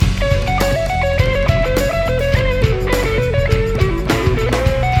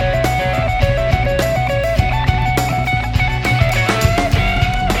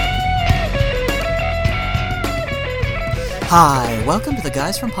Hi, welcome to the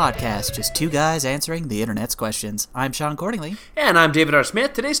Guys from Podcast, just two guys answering the internet's questions. I'm Sean Cordingley. And I'm David R.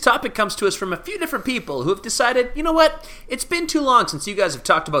 Smith. Today's topic comes to us from a few different people who have decided, you know what, it's been too long since you guys have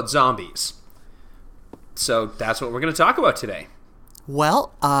talked about zombies. So that's what we're going to talk about today.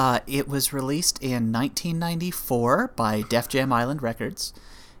 Well, it was released in 1994 by Def Jam Island Records.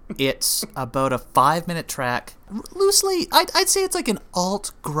 It's about a 5-minute track. Loosely, I'd say it's like an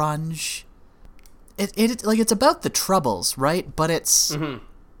alt-grunge. It's about the Troubles, right? But it's...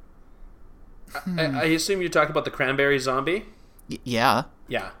 Mm-hmm. I assume you're talking about the Cranberry Zombie? Yeah.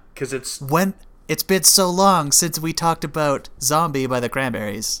 Yeah, because it's... It's been so long since we talked about Zombie by the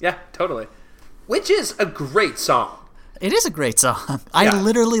Cranberries. Yeah, totally. Which is a great song. It is a great song. Yeah. I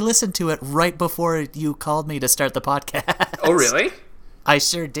literally listened to it right before you called me to start the podcast. Oh, really? I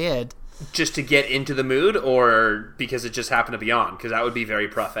sure did. Just to get into the mood, or because it just happened to be on? Because that would be very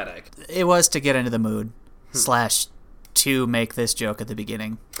prophetic. It was to get into the mood, / to make this joke at the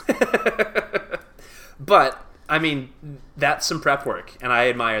beginning. But, I mean, that's some prep work, and I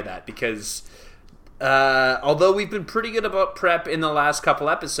admire that, because although we've been pretty good about prep in the last couple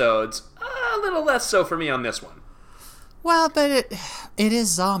episodes, a little less so for me on this one. Well, but it is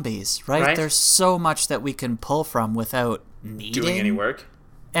zombies, right? There's so much that we can pull from without needing... doing any work?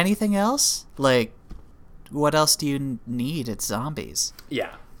 Anything else? Like, what else do you need? It's zombies.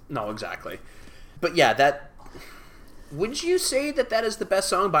 Yeah, no, exactly. But yeah, that... Would you say that is the best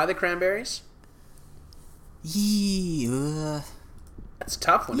song by the Cranberries? Yeah. That's a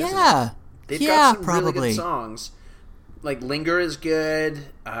tough one, isn't it? They've got some probably. really good songs. Like, Linger is good.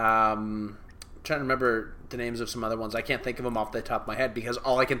 I'm trying to remember the names of some other ones. I can't think of them off the top of my head because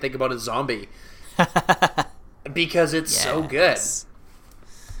all I can think about is Zombie. Because it's so good.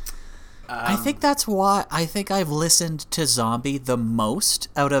 I think that's why I think I've listened to Zombie the most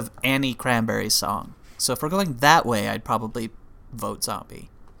out of any Cranberries song. So if we're going that way, I'd probably vote Zombie.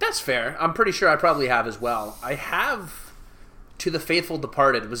 That's fair. I'm pretty sure I probably have as well. I have To the Faithful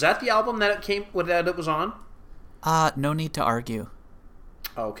Departed. Was that the album that it was on? No Need to Argue.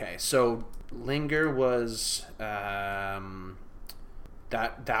 Okay, so Linger was that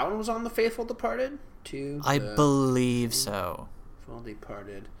one was on The Faithful Departed? I believe so. Faithful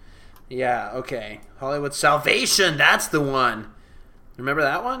Departed. Yeah, okay. Hollywood Salvation, that's the one. Remember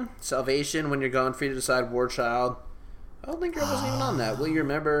that one? Salvation, When You're Gone, Free to Decide, War Child. Oh, Linger wasn't even on that. Will you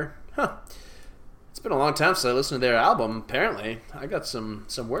remember? Huh. It's been a long time since I listened to their album, apparently. I got some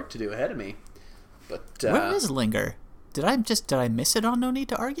work to do ahead of me. But where is Linger? Did I miss it on No Need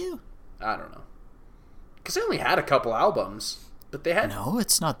to Argue? I don't know. Because they only had a couple albums. But they had... No,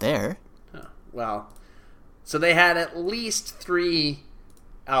 it's not there. Oh, well, so they had at least 3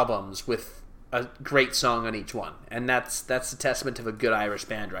 albums with a great song on each one, and that's a testament of a good Irish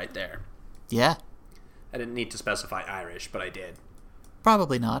band right there. Yeah. I didn't need to specify Irish, but I did.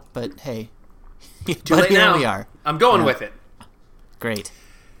 Probably not, but hey. Too late now. We are. I'm going with it. Great.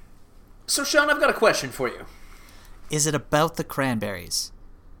 So, Sean, I've got a question for you. Is it about the Cranberries?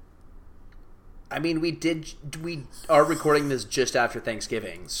 I mean, we are recording this just after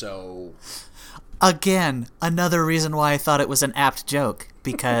Thanksgiving, so... Again, another reason why I thought it was an apt joke,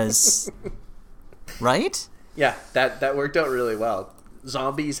 because... Right? Yeah, that worked out really well.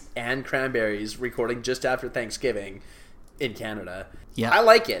 Zombies and Cranberries recording just after Thanksgiving in Canada. Yeah. I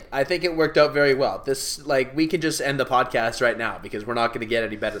like it. I think it worked out very well. This, we can just end the podcast right now because we're not going to get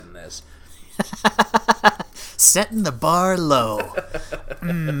any better than this. Setting the bar low.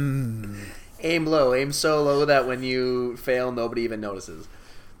 Aim low. Aim so low that when you fail, nobody even notices.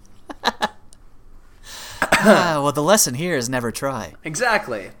 Well, the lesson here is never try.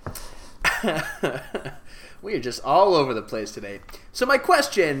 Exactly. We are just all over the place today. So my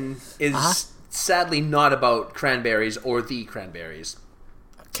question is sadly not about Cranberries or the Cranberries.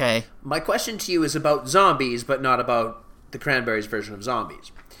 Okay. My question to you is about zombies, but not about the Cranberries version of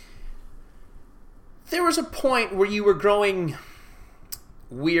zombies. There was a point where you were growing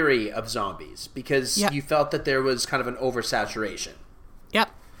weary of zombies because you felt that there was kind of an oversaturation.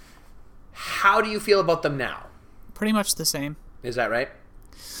 Yep. How do you feel about them now? Pretty much the same. Is that right?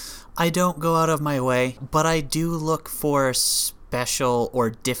 I don't go out of my way, but I do look for special or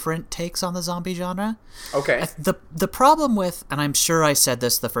different takes on the zombie genre. Okay. The problem with, and I'm sure I said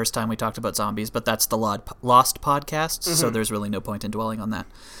this the first time we talked about zombies, but that's the Lost podcast, so there's really no point in dwelling on that.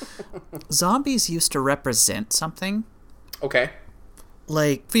 Zombies used to represent something. Okay.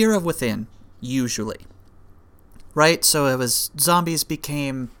 Like Fear of Within, usually. Right? So it was, zombies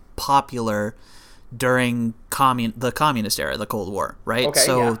became popular during the communist era, the Cold War, right? Okay,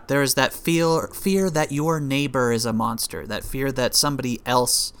 so there's that fear that your neighbor is a monster, that fear that somebody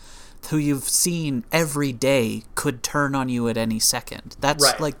else who you've seen every day could turn on you at any second. That's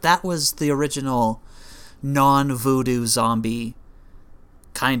Right. like, that was the original non-voodoo zombie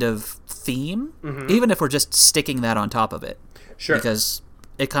kind of theme, even if we're just sticking that on top of it. Sure. Because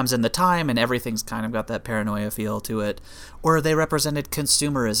it comes in the time and everything's kind of got that paranoia feel to it. Or they represented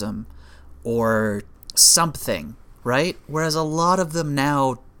consumerism or something, right? Whereas a lot of them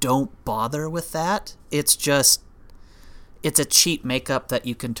now don't bother with that. It's a cheap makeup that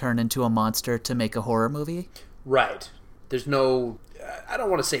you can turn into a monster to make a horror movie. Right. There's no, I don't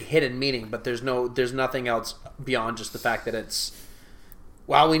want to say hidden meaning, but there's nothing else beyond just the fact that it's,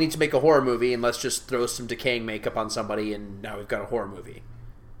 well, we need to make a horror movie and let's just throw some decaying makeup on somebody and now we've got a horror movie.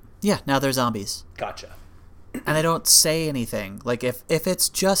 Yeah, now they're zombies. Gotcha. And they don't say anything. Like, if it's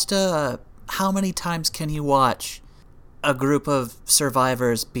just how many times can you watch a group of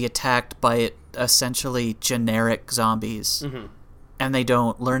survivors be attacked by essentially generic zombies, and they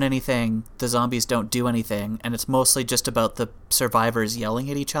don't learn anything, the zombies don't do anything, and it's mostly just about the survivors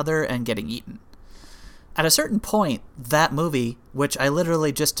yelling at each other and getting eaten. At a certain point, that movie, which I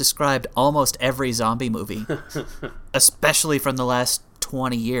literally just described almost every zombie movie, especially from the last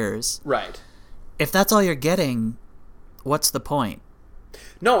 20 years. Right. If that's all you're getting, what's the point?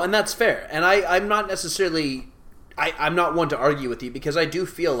 No, and that's fair. And I'm not necessarily... I'm not one to argue with you because I do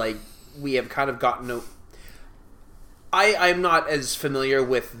feel like we have kind of gotten... I'm not as familiar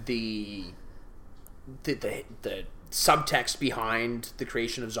with the subtext behind the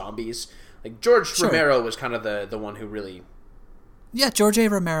creation of zombies. Like, George Romero was kind of the one who really... Yeah, George A.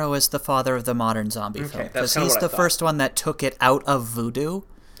 Romero is the father of the modern zombie film. Because he's the first one that took it out of voodoo.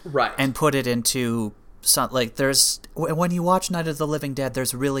 Right. And put it into... like, when you watch Night of the Living Dead,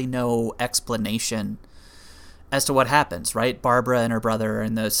 there's really no explanation as to what happens, right? Barbara and her brother are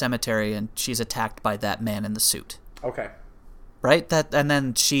in the cemetery, and she's attacked by that man in the suit. Okay. Right? And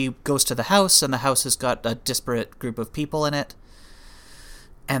then she goes to the house, and the house has got a disparate group of people in it.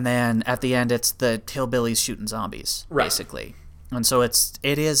 And then at the end, it's the hillbillies shooting zombies, basically. And so it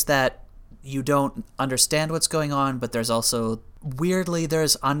is that you don't understand what's going on, but there's also, weirdly,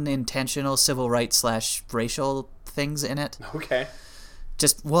 there's unintentional civil rights / racial things in it. Okay.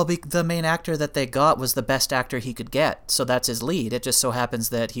 The main actor that they got was the best actor he could get, so that's his lead. It just so happens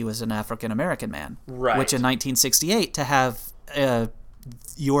that he was an African-American man. Right. Which in 1968, to have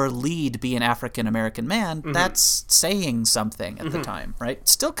your lead be an African-American man, that's saying something at the time, right?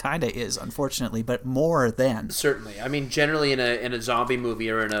 Still kind of is, unfortunately, but more than. Certainly. I mean, generally in a zombie movie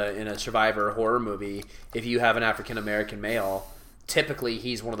or in a survivor horror movie, if you have an African-American male, typically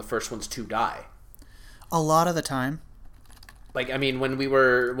he's one of the first ones to die. A lot of the time. Like, I mean, when we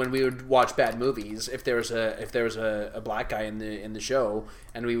would watch bad movies, if there was a black guy in the show,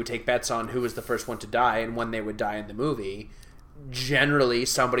 and we would take bets on who was the first one to die and when they would die in the movie, generally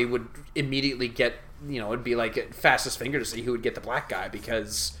somebody would immediately get, it'd be like fastest finger to see who would get the black guy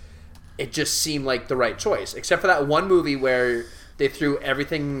because it just seemed like the right choice. Except for that one movie where they threw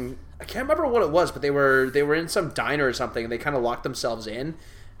everything. I can't remember what it was, but they were in some diner or something, and they kind of locked themselves in.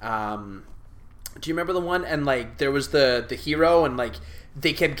 Do you remember the one? And like there was the hero, and like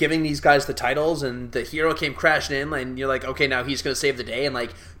they kept giving these guys the titles, and the hero came crashing in, and you're like, okay, now he's going to save the day, and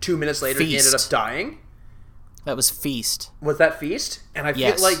like 2 minutes later he ended up dying. That was Feast. Was that Feast? And I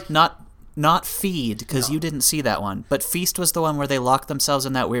feel like not Feed, because you didn't see that one, but Feast was the one where they locked themselves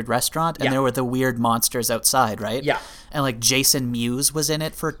in that weird restaurant, and there were the weird monsters outside, right? Yeah. And like Jason Mewes was in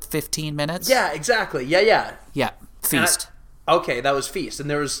it for 15 minutes. Yeah, exactly. Yeah. Yeah, Feast. Okay, that was Feast,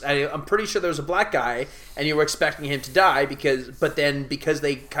 and I'm pretty sure there was a black guy, and you were expecting him to die because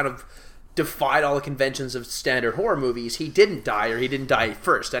they kind of defied all the conventions of standard horror movies, he didn't die, or he didn't die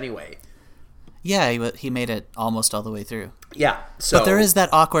first anyway. Yeah, he made it almost all the way through. Yeah, so but there is that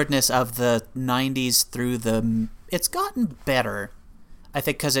awkwardness of the 90s through the... It's gotten better, I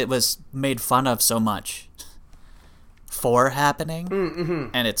think, because it was made fun of so much for happening,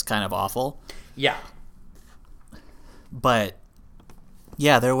 and it's kind of awful. Yeah. But,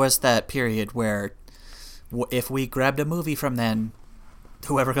 yeah, there was that period where if we grabbed a movie from then,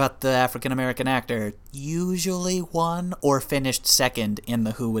 whoever got the African-American actor usually won or finished second in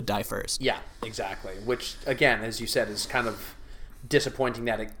the who would die first. Yeah, exactly. Which, again, as you said, is kind of disappointing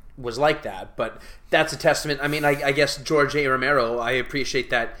that it was like that. But that's a testament. I mean, I guess George A. Romero, I appreciate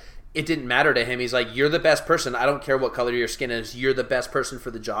that it didn't matter to him. He's like, you're the best person. I don't care what color your skin is. You're the best person for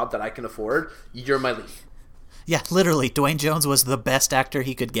the job that I can afford. You're my lead. Yeah, literally, Dwayne Jones was the best actor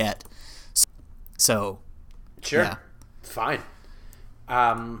he could get. So, sure, yeah. Fine.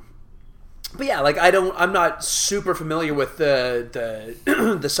 But yeah, like I'm not super familiar with the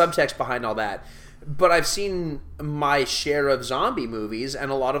the subtext behind all that. But I've seen my share of zombie movies, and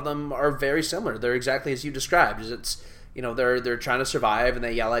a lot of them are very similar. They're exactly as you described. It's, they're trying to survive and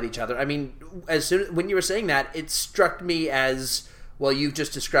they yell at each other. I mean, when you were saying that, it struck me as, well, you've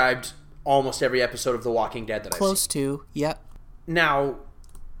just described almost every episode of The Walking Dead that I've seen. Close to, yep. Now,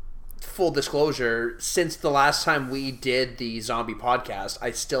 full disclosure, since the last time we did the zombie podcast,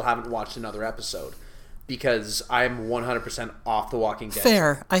 I still haven't watched another episode because I'm 100% off The Walking Dead.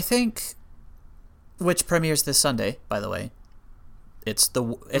 Fair. I think, which premieres this Sunday, by the way. It's the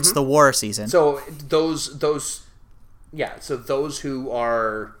war season. So those who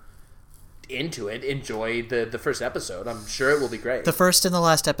are into it enjoy the first episode. I'm sure it will be great. The first and the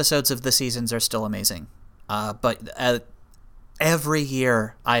last episodes of the seasons are still amazing. But every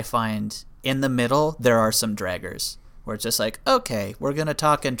year I find in the middle there are some draggers where it's just like, okay, we're going to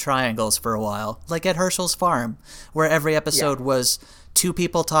talk in triangles for a while. Like at Herschel's Farm, where every episode was two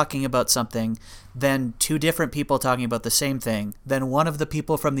people talking about something, then two different people talking about the same thing. Then one of the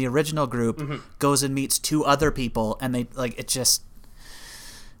people from the original group goes and meets two other people, and they it just...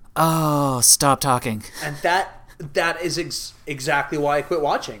 Oh, stop talking. And that is exactly why I quit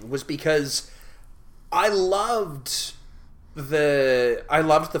watching, was because I loved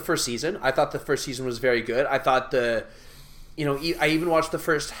the first season. I thought the first season was very good. I thought I even watched the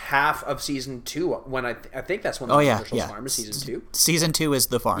first half of season 2 when I think that's when Herschel's Farm is season 2. Season 2 is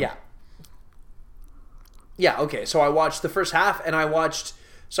The Farm. Yeah. Yeah, okay. So I watched the first half, and I was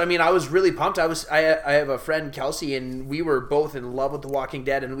really pumped. I have a friend, Kelsey, and we were both in love with The Walking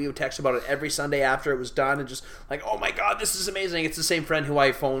Dead, and we would text about it every Sunday after it was done, and just like, oh my god, this is amazing. It's the same friend who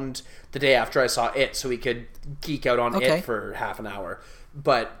I phoned the day after I saw it, so we could geek out on it for half an hour.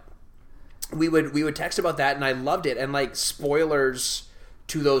 But we would text about that, and I loved it. And like, spoilers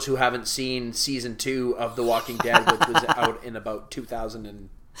to those who haven't seen season 2 of The Walking Dead, which was out in about 2000.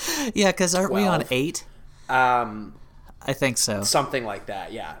 Yeah, because aren't we on 8? I think so. Something like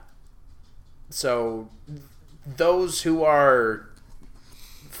that, yeah. So those who are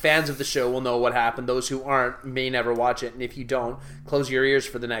fans of the show will know what happened. Those who aren't may never watch it. And if you don't, close your ears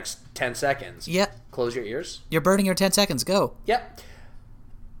for the next 10 seconds. Yep. Close your ears. You're burning your 10 seconds. Go. Yep.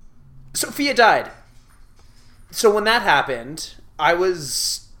 Sophia died. So when that happened, I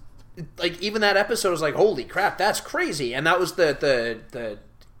was... like, even that episode was like, holy crap, that's crazy. And that was the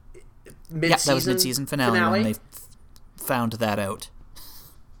mid-season that was mid-season finale. When they found that out.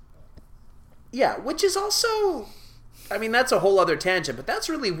 Yeah, which is also... I mean, that's a whole other tangent, but that's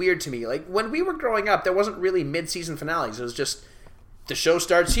really weird to me. Like, when we were growing up, there wasn't really mid-season finales. It was just, the show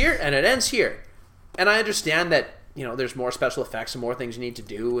starts here, and it ends here. And I understand that, there's more special effects and more things you need to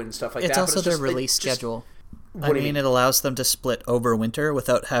do and stuff like that. It's also their release schedule. I mean, it allows them to split over winter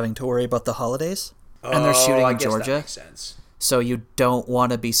without having to worry about the holidays. And they're shooting in Georgia. That makes sense. So you don't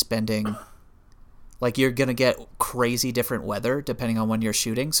want to be spending... Like, you're going to get crazy different weather depending on when you're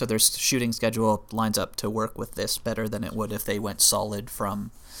shooting. So their shooting schedule lines up to work with this better than it would if they went solid from,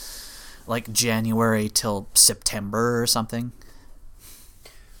 like, January till September or something.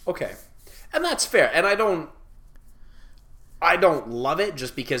 Okay. And that's fair. And I don't love it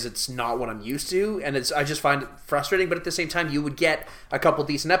just because it's not what I'm used to. And I just find it frustrating. But at the same time, you would get a couple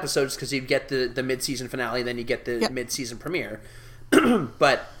decent episodes because you'd get the mid-season finale, then you get the mid-season premiere.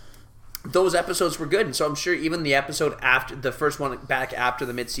 But... those episodes were good, and so I'm sure even the episode after the first one back after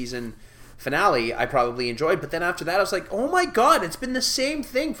the mid-season finale I probably enjoyed, but then after that I was like, oh my god, it's been the same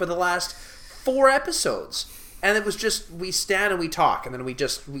thing for the last 4 episodes. And it was just, we stand and we talk, and then we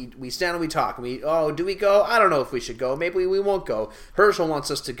stand and we talk, and do we go? I don't know if we should go. Maybe we won't go. Herschel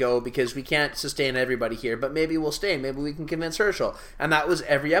wants us to go because we can't sustain everybody here, but maybe we'll stay. Maybe we can convince Herschel. And that was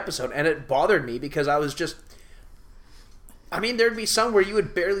every episode, and it bothered me because I was just... I mean, there'd be some where you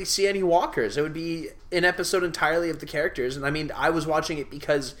would barely see any walkers. It would be an episode entirely of the characters. And I mean, I was watching it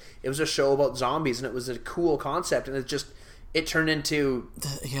because it was a show about zombies and it was a cool concept. And it turned into...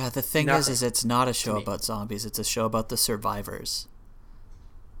 the thing is it's not a show about zombies. It's a show about the survivors.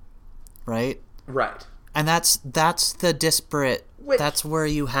 Right? Right. And that's the disparate... That's where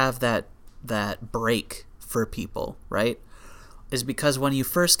you have that break for people, right? Is because when you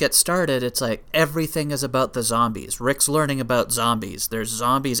first get started, it's like everything is about the zombies. Rick's learning about zombies. There's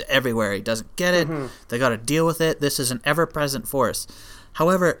zombies everywhere. He doesn't get it. Mm-hmm. They got to deal with it. This is an ever-present force.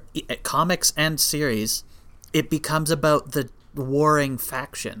 However, comics and series, it becomes about the warring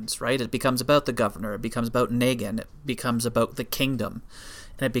factions, right? It becomes about the governor. It becomes about Negan. It becomes about the kingdom.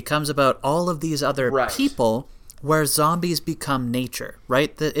 And it becomes about all of these other people where zombies become nature,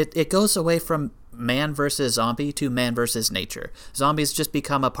 right? It goes away from man versus zombie to man versus nature. Zombies just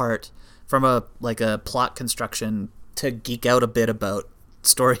become a part from a plot construction to geek out a bit about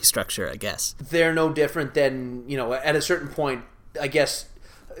story structure, I guess. They're no different than, at a certain point, I guess,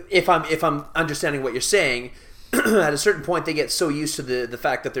 if I'm understanding what you're saying, at a certain point they get so used to the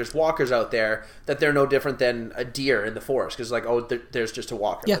fact that there's walkers out there that they're no different than a deer in the forest, because there's just a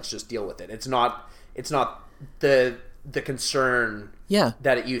walker. Let's just deal with it. It's not the concern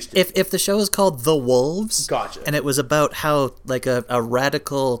that it used to be. If the show is called The Wolves, gotcha, and it was about how like a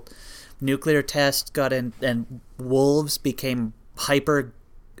radical nuclear test got in and wolves became hyper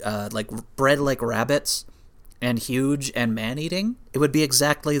like bred like rabbits and huge and man-eating, it would be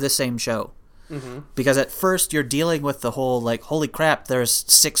exactly the same show. Mm-hmm. Because at first you're dealing with the whole, like, holy crap, there's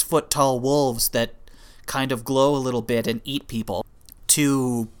 6-foot-tall wolves that kind of glow a little bit and eat people,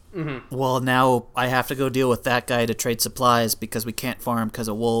 to, well, now I have to go deal with that guy to trade supplies because we can't farm because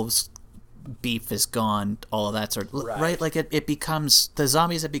a wolf's beef is gone, all of that sort of... Right? Like, it becomes... The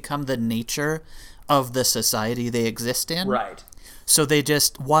zombies have become the nature of the society they exist in. Right. So they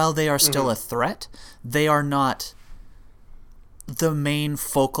just... While they are still a threat, they are not... the main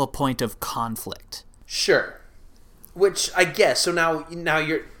focal point of conflict. Sure. Which I guess, so now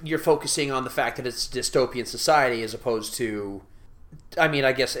you're focusing on the fact that it's a dystopian society as opposed to, I mean,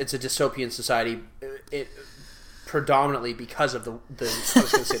 I guess it's a dystopian society predominantly because of the I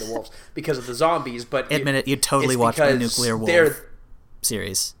was going to say the wolves, because of the zombies, but... Admit it, you totally watched the Nuclear Wolf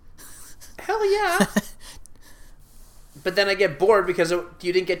series. Hell yeah. But then I get bored because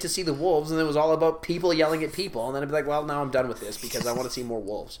you didn't get to see the wolves, and it was all about people yelling at people. And then I'd be like, well, now I'm done with this because I want to see more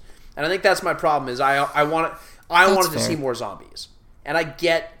wolves. And I think that's my problem, is I wanted to see more zombies. And I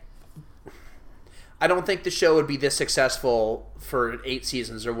don't think the show would be this successful for 8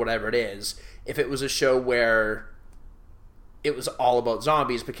 seasons or whatever it is if it was a show where it was all about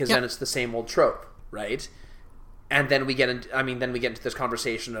zombies, because then it's the same old trope, right? And then we get into this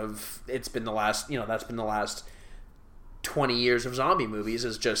conversation of that's been the last 20 years of zombie movies,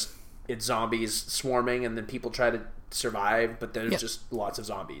 is just it's zombies swarming and then people try to survive, but there's just lots of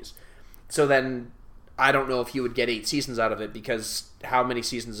zombies. So then I don't know if you would get 8 seasons out of it, because how many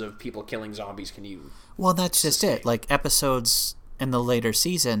seasons of people killing zombies can you... Well, that's just it. Like episodes in the later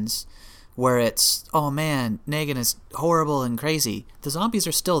seasons where it's, oh man, Negan is horrible and crazy. The zombies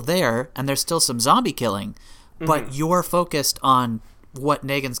are still there and there's still some zombie killing, but you're focused on what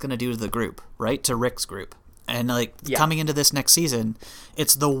Negan's going to do to the group, right? To Rick's group. And coming into this next season,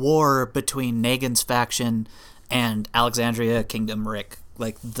 it's the war between Negan's faction and Alexandria Kingdom Rick,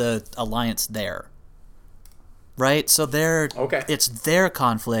 like the alliance there. Right? So it's their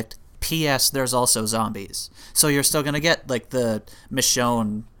conflict. P.S. There's also zombies. So you're still going to get like the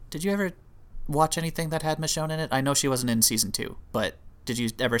Michonne. Did you ever watch anything that had Michonne in it? I know she wasn't in season 2, but did you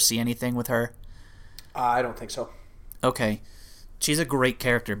ever see anything with her? I don't think so. Okay. She's a great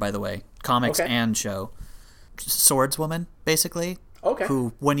character, by the way. Comics and show. Swordswoman, basically. Okay.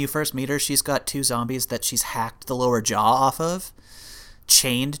 Who, when you first meet her, she's got 2 zombies that she's hacked the lower jaw off of,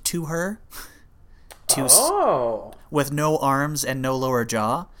 chained to her, with no arms and no lower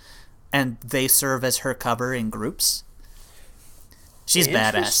jaw, and they serve as her cover in groups. She's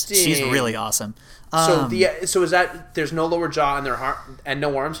badass. She's really awesome. So is that there's no lower jaw and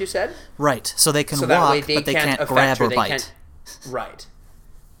no arms? You said right. So they can walk, but they can't grab or bite. Right.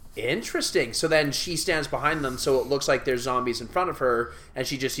 Interesting. So then she stands behind them, so it looks like there's zombies in front of her, and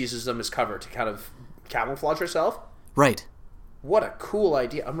she just uses them as cover to kind of camouflage herself? Right. What a cool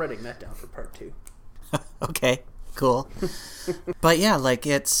idea. I'm writing that down for part 2. Okay, cool. But yeah, like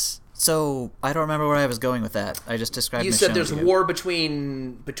it's... So, I don't remember where I was going with that. I just described You said there's war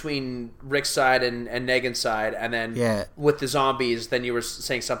between Rick's side and Negan's side, and then with the zombies, then you were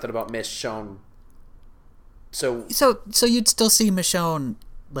saying something about Michonne. So you'd still see Michonne...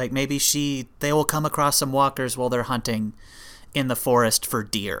 Like, maybe they will come across some walkers while they're hunting in the forest for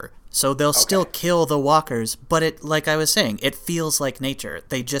deer. So they'll still kill the walkers, but it, like I was saying, it feels like nature.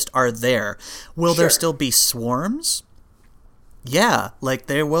 They just are there. Will there still be swarms? Yeah, like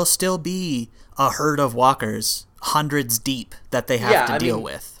there will still be a herd of walkers, hundreds deep, that they have to deal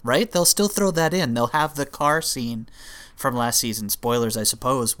with, right? They'll still throw that in. They'll have the car scene from last season, spoilers I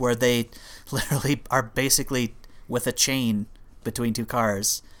suppose, where they literally are basically with a chain between 2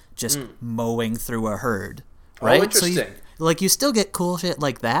 cars, just mowing through a herd, right? Oh, interesting. So you still get cool shit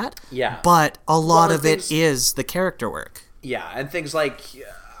like that, yeah. But a lot of it is the character work. Yeah, and things like,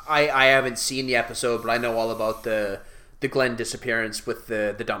 I haven't seen the episode, but I know all about the Glenn disappearance with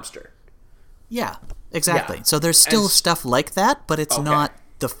the dumpster. Yeah, exactly. Yeah. So there's still stuff like that, but it's not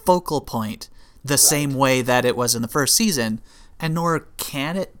the focal point the same way that it was in the first season, and nor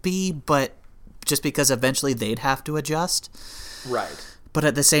can it be, but just because eventually they'd have to adjust. Right. But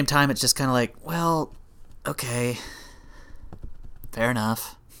at the same time, it's just kind of like, well, okay. Fair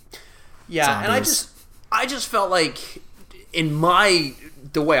enough. Yeah, Zombies. and I just felt like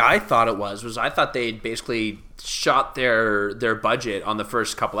the way I thought it was I thought they'd basically shot their budget on the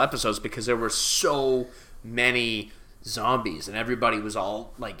first couple episodes because there were so many zombies and everybody was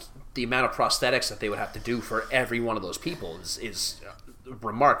all like, the amount of prosthetics that they would have to do for every one of those people is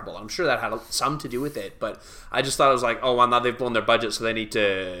remarkable. I'm sure that had some to do with it, but I just thought it was like, oh, well, now they've blown their budget, so they need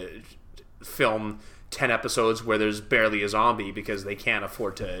to film 10 episodes where there's barely a zombie because they can't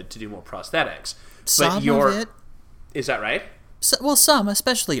afford to do more prosthetics. Some but of it. Is that right? Well, some,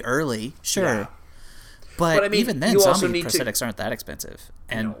 especially early, sure. Yeah. But I mean, even then, you also zombie need to- prosthetics aren't that expensive.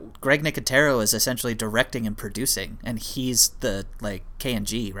 And No. Greg Nicotero is essentially directing and producing, and he's the, like,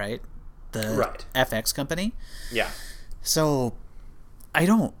 K&G, right? The Right. FX company. Yeah. So I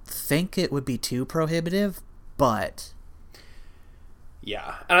don't think it would be too prohibitive, but...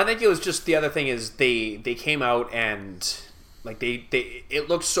 Yeah, and I think it was just, the other thing is they came out and like they it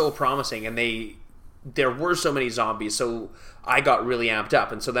looked so promising, and there were so many zombies, so I got really amped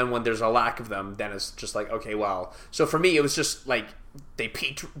up. And so then when there's a lack of them, then it's just like, okay, well, so for me it was just like they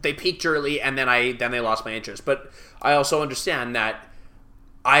peaked early, and then they lost my interest. But I also understand that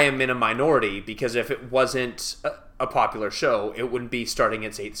I am in a minority, because if it wasn't a popular show, it wouldn't be starting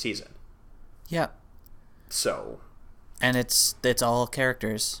its 8th season. Yeah. So... And it's all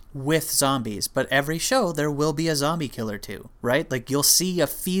characters with zombies, but every show there will be a zombie killer too, right? Like, you'll see a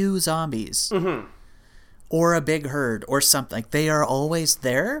few zombies, mm-hmm. or a big herd, or something. Like, they are always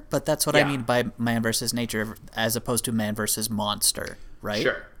there, but that's what I Yeah. mean by man versus nature, as opposed to man versus monster, right?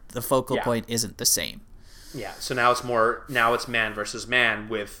 Sure. The focal Yeah. point isn't the same. Yeah, so now it's man versus man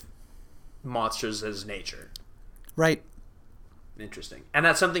with monsters as nature. Right. Interesting. And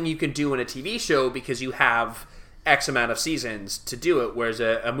that's something you can do in a TV show because you have X amount of seasons to do it, whereas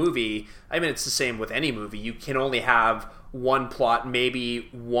a movie, I mean, it's the same with any movie. You can only have one plot, maybe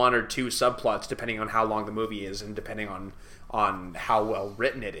one or two subplots, depending on how long the movie is and depending on how well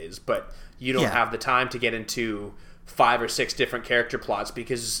written it is. But you don't have the time to get into 5 or 6 different character plots,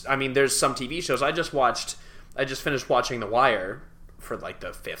 because, I mean, there's some TV shows. I just finished watching The Wire for like the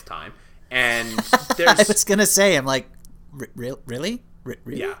 5th time, and there's... I was gonna say, I'm like, really? Really?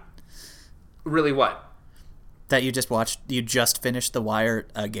 Yeah. Really what? That you just finished The Wire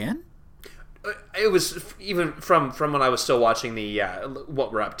again? It was even from when I was still watching the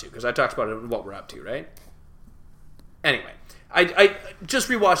What We're Up To, because I talked about it in What We're Up To, right? Anyway, I just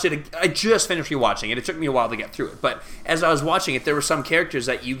rewatched it. I just finished rewatching it. It took me a while to get through it, but as I was watching it, there were some characters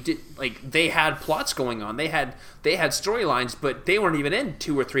that you did, like, they had plots going on. They had storylines, but they weren't even in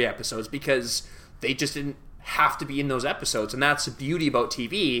 2 or 3 episodes because they just didn't have to be in those episodes. And that's the beauty about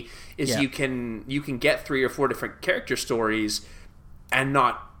TV, is you can get 3 or 4 different character stories and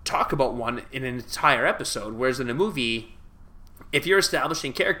not talk about one in an entire episode. Whereas in a movie, if you're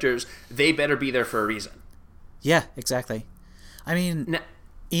establishing characters, they better be there for a reason. Yeah, exactly. I mean,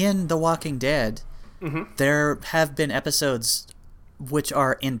 in The Walking Dead, there have been episodes which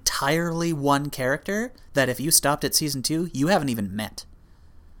are entirely one character that if you stopped at season 2, you haven't even met.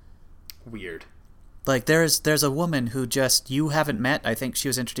 Weird. Like, there's a woman who just you haven't met. I think she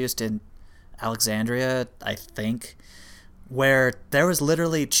was introduced in Alexandria, I think, where there was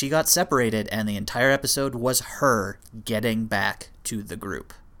literally, she got separated and the entire episode was her getting back to the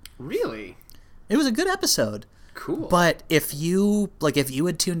group. Really? It was a good episode. Cool. But if you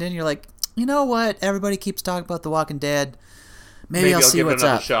had tuned in, you're like, you know what? Everybody keeps talking about The Walking Dead. Maybe I'll see give what's it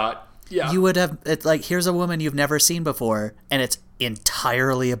another up. shot. Yeah. You would have, it's like, here's a woman you've never seen before, and it's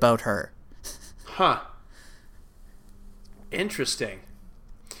entirely about her. Huh. Interesting.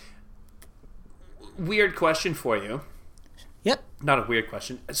 Weird question for you. Yep. Not a weird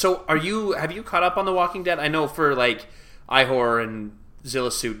question. So, have you caught up on The Walking Dead? I know for like iHorror and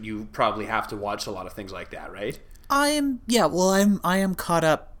Zillasuit, you probably have to watch a lot of things like that, right? I am caught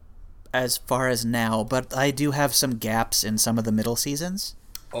up as far as now, but I do have some gaps in some of the middle seasons.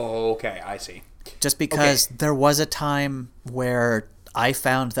 Oh, okay, I see. Just because there was a time where I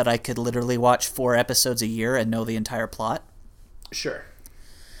found that I could literally watch 4 episodes a year and know the entire plot. Sure.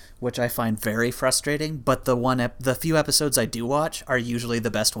 Which I find very frustrating, but the few episodes I do watch are usually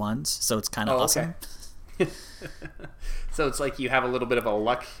the best ones, so it's kind of awesome. Okay. So it's like you have a little bit of a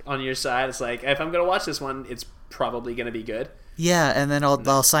luck on your side. It's like, if I'm going to watch this one, it's probably going to be good. Yeah, and then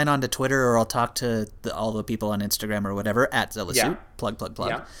I'll sign on to Twitter, or I'll talk to all the people on Instagram or whatever, at Zillasuit, plug.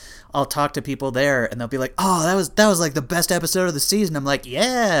 Yeah. I'll talk to people there, and they'll be like, oh, that was like the best episode of the season. I'm like,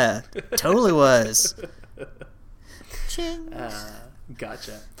 yeah, totally was.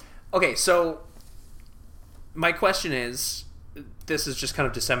 Gotcha. Okay, so my question is, this is just kind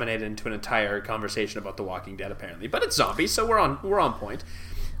of disseminated into an entire conversation about The Walking Dead, apparently. But it's zombies, so we're on point.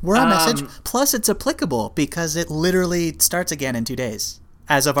 We're on message. Plus, it's applicable because it literally starts again in 2 days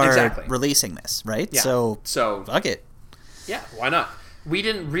as of our releasing this, right? Yeah. So fuck it. Yeah, why not? We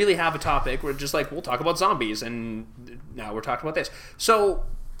didn't really have a topic. We're just like, we'll talk about zombies, and now we're talking about this. So,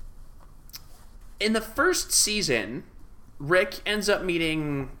 in the first season, Rick ends up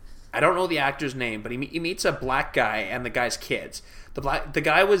meeting, I don't know the actor's name, but he meets a black guy and the guy's kids. The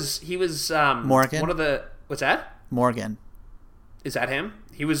guy was Morgan. One of the, what's that? Morgan. Is that him?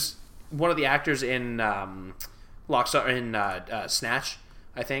 He was one of the actors in Snatch,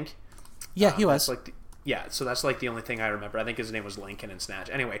 I think. Yeah, he was. So that's like the only thing I remember. I think his name was Lincoln in Snatch.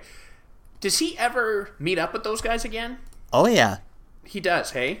 Anyway, does he ever meet up with those guys again? Oh yeah. He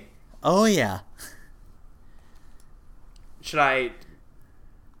does, hey? Oh yeah. Should I...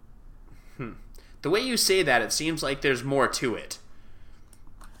 The way you say that, it seems like there's more to it.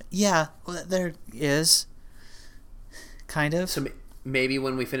 Yeah, there is. Kind of. So maybe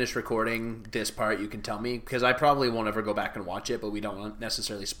when we finish recording this part, you can tell me, because I probably won't ever go back and watch it, but we don't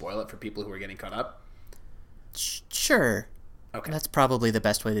necessarily spoil it for people who are getting caught up. Sure. Okay. That's probably the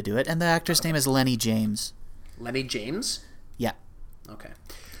best way to do it. And the actor's name is Lenny James. Lenny James? Yeah. Okay.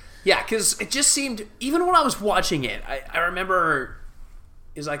 Yeah, because it just seemed, even when I was watching it, I remember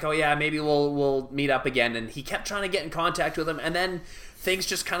he's like, oh yeah, maybe we'll meet up again, and he kept trying to get in contact with him, and then things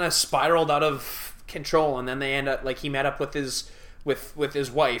just kind of spiraled out of control, and then they end up, like, he met up with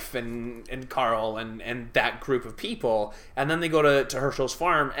his wife and Carl and that group of people, and then they go to Herschel's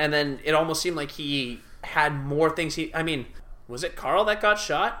farm, and then it almost seemed like he had more things was it Carl that got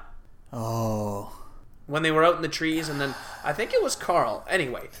shot? Oh. When they were out in the trees, and then I think it was Carl.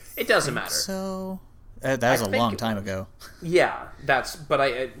 Anyway, it doesn't matter. So that was a long time ago. Yeah,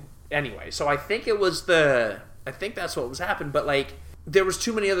 anyway, so I think that's what was happening, but like there was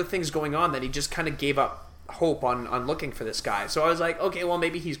too many other things going on that he just kind of gave up hope on looking for this guy. So I was like, okay, well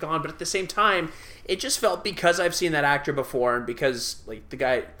maybe he's gone, but at the same time, it just felt, because I've seen that actor before, and because like the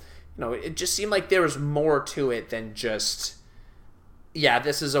guy, it just seemed like there was more to it than just, yeah,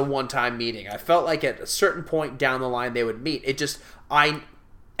 this is a one-time meeting. I felt like at a certain point down the line they would meet.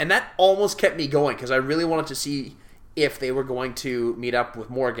 And that almost kept me going, because I really wanted to see if they were going to meet up with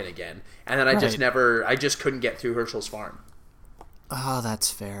Morgan again. And then I just couldn't get through Herschel's farm. Oh, that's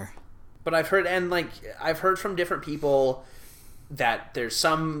fair. But I've heard from different people that there's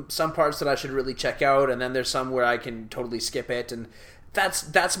some parts that I should really check out, and then there's some where I can totally skip it, and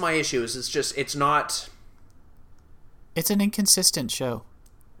that's my issue. It's not. It's an inconsistent show.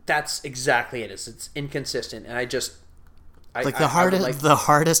 That's exactly it. It's inconsistent, and the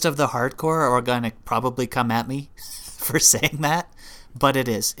hardest of the hardcore are going to probably come at me for saying that, but it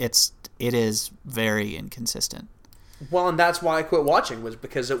is very inconsistent. Well, and that's why I quit watching, was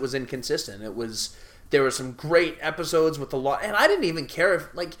because it was inconsistent. There were some great episodes with a lot, and I didn't even care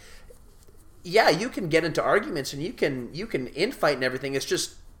if, like, yeah, you can get into arguments and you can infight and everything. It's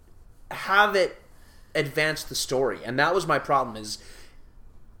just have it advance the story, and that was my problem. Is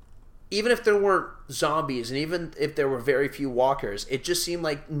even if there weren't zombies and even if there were very few walkers, it just seemed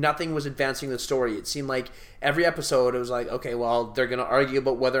like nothing was advancing the story. It seemed like every episode it was like, okay, well, they're going to argue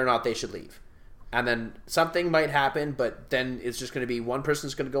about whether or not they should leave. And then something might happen, but then it's just going to be one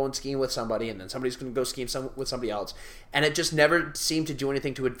person's going to go and scheme with somebody, and then somebody's going to go scheme with somebody else. And it just never seemed to do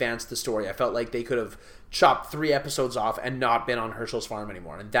anything to advance the story. I felt like they could have chopped 3 episodes off and not been on Herschel's farm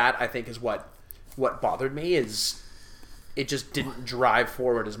anymore. And that, I think, is what bothered me, is it just didn't drive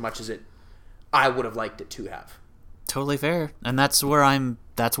forward as much as I would have liked it to have. Totally fair. And that's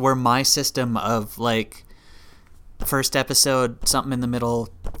where my system of, like, first episode, something in the middle,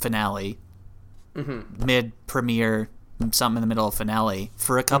 finale, mid-premiere, something in the middle of finale,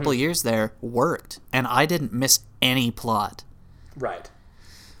 for a couple years there, worked. And I didn't miss any plot. Right.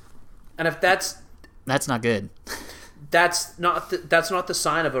 And if that's not good. That's not the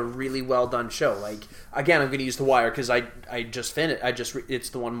sign of a really well done show. Like, again, I'm going to use The Wire because I just finished. It's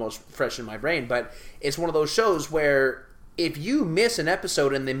the one most fresh in my brain. But it's one of those shows where if you miss an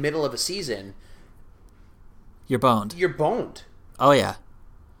episode in the middle of a season, you're boned. You're boned. Oh yeah.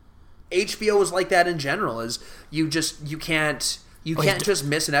 HBO is like that in general. Is you can't just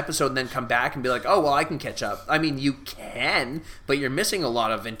miss an episode and then come back and be like, oh well, I can catch up. I mean, you can, but you're missing a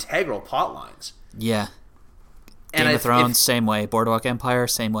lot of integral plot lines. Yeah. Game of Thrones, same way. Boardwalk Empire,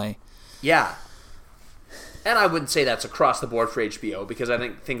 same way. Yeah. And I wouldn't say that's across the board for HBO, because I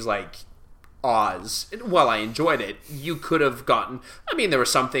think things like Oz, while I enjoyed it, you could have gotten... I mean, there were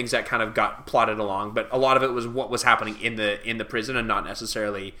some things that kind of got plotted along, but a lot of it was what was happening in the prison and not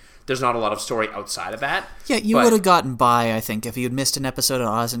necessarily there's not a lot of story outside of that. Yeah, you would have gotten by, I think, if you'd missed an episode of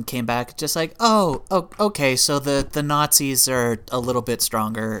Oz and came back just like, oh, okay, so the Nazis are a little bit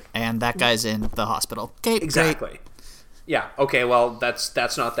stronger, and that guy's in the hospital. Okay, exactly. Great. Yeah, okay, well,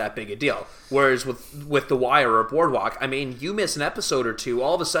 that's not that big a deal. Whereas with The Wire or Boardwalk, I mean, you miss an episode or two,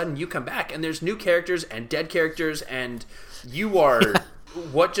 all of a sudden you come back, and there's new characters and dead characters, and you are...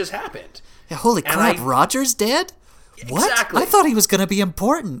 What just happened? Yeah, holy crap, Roger's dead? What? Exactly. I thought he was going to be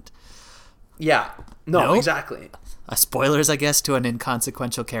important. Yeah. No, exactly. Spoilers, I guess, to an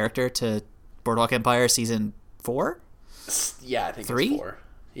inconsequential character to Boardwalk Empire Season 4? Yeah, I think 3? It's 4.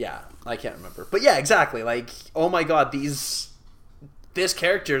 Yeah, I can't remember. But yeah, exactly. Like, oh my god, this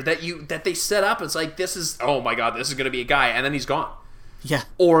character that they set up, it's like, oh my god, this is going to be a guy, and then he's gone. Yeah.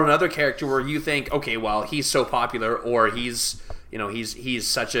 Or another character where you think, okay, well, he's so popular, or he's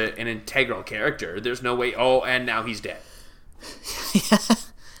such an integral character. There's no way. Oh, and now he's dead. Yeah.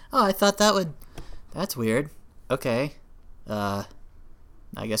 Oh, I thought that's weird. Okay. I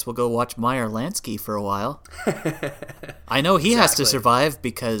guess we'll go watch Meyer Lansky for a while. I know he has to survive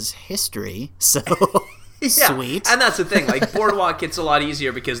because history, so yeah. Sweet. And that's the thing. Like, Boardwalk, it's a lot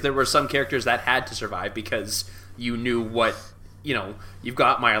easier because there were some characters that had to survive because you knew what... you've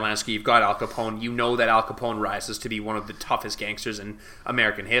got Meyer Lansky, you've got Al Capone. You know that Al Capone rises to be one of the toughest gangsters in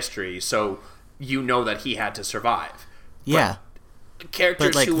American history, so you know that he had to survive. Yeah. But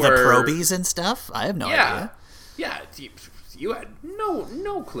characters like who the probies and stuff, I have no idea. Yeah, you had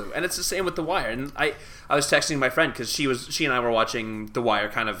no clue. And it's the same with The Wire. And I was texting my friend because she and I were watching The Wire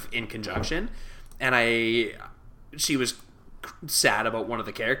kind of in conjunction, and she was sad about one of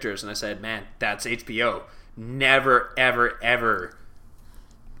the characters, and I said, "Man, that's HBO. Never, ever, ever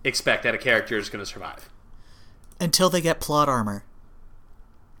expect that a character is going to survive. Until they get plot armor.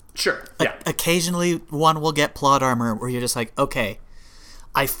 Sure, yeah. Occasionally one will get plot armor where you're just like, okay,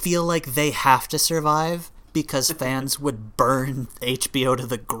 I feel like they have to survive because fans would burn HBO to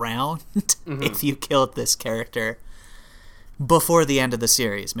the ground if you killed this character before the end of the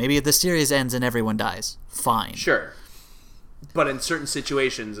series. Maybe the series ends and everyone dies. Fine. Sure. But in certain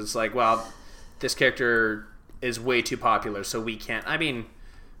situations, it's like, well... this character is way too popular, so we can't... I mean,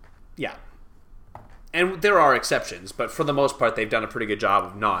 yeah. And there are exceptions, but for the most part, they've done a pretty good job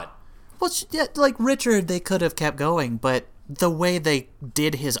of not. Well, yeah, like Richard, they could have kept going, but the way they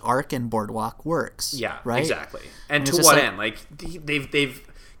did his arc in Boardwalk works. Yeah, right? Exactly. And to what end? Like, they've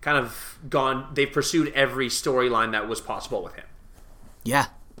kind of they've pursued every storyline that was possible with him. Yeah,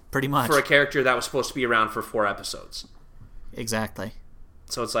 pretty much. For a character that was supposed to be around for 4 episodes. Exactly.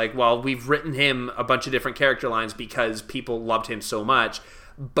 So it's like, well, we've written him a bunch of different character lines because people loved him so much,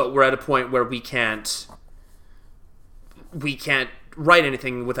 but we're at a point where we can't write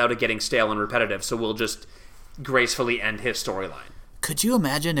anything without it getting stale and repetitive, so we'll just gracefully end his storyline. Could you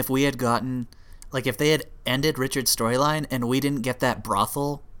imagine if we had gotten, like, if they had ended Richard's storyline and we didn't get that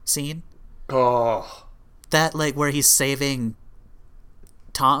brothel scene? Oh. That, like, where he's saving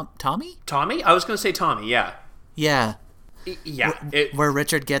Tommy? Tommy? I was going to say Tommy, yeah. Yeah. Yeah. Where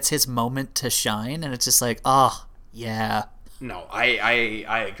Richard gets his moment to shine, and it's just like, oh, yeah. No, I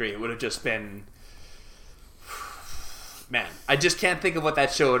agree. It would have just been... Man, I just can't think of what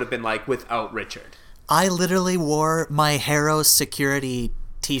that show would have been like without Richard. I literally wore my Harrow Security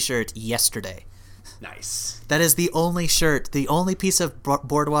t-shirt yesterday. Nice. That is the only shirt, the only piece of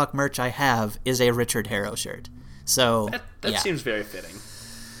Boardwalk merch I have is a Richard Harrow shirt. So, that seems very fitting.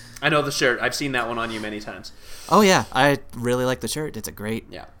 I know the shirt. I've seen that one on you many times. Oh, yeah. I really like the shirt. It's a great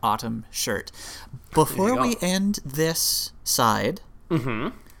autumn shirt. Before we end this side,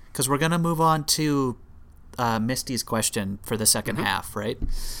 because we're going to move on to Misty's question for the second half, right?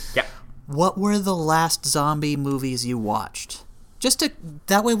 Yeah. What were the last zombie movies you watched?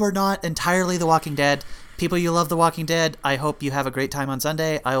 That way we're not entirely The Walking Dead. People, you love The Walking Dead. I hope you have a great time on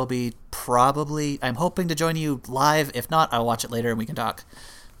Sunday. I will be I'm hoping to join you live. If not, I'll watch it later and we can talk.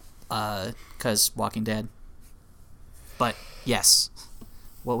 Because Walking Dead. But, yes.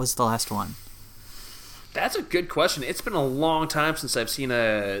 What was the last one? That's a good question. It's been a long time since I've seen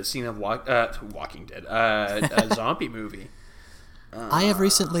a Walking Dead, a zombie movie. I have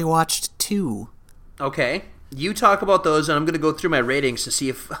recently watched 2. Okay. You talk about those, and I'm going to go through my ratings to see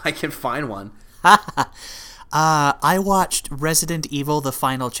if I can find one. I watched Resident Evil: The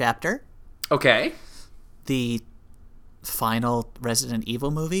Final Chapter. Okay. The final Resident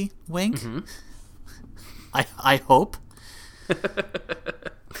Evil movie, wink. Mm-hmm. I hope.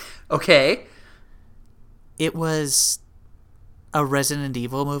 Okay. It was a Resident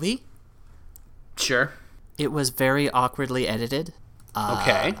Evil movie. Sure. It was very awkwardly edited.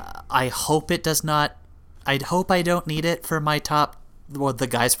 Okay. I hope it does not... I hope I don't need it for my top well, the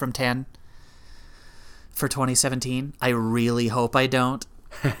guys from 10 for 2017. I really hope I don't.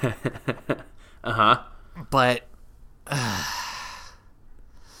 Uh-huh. But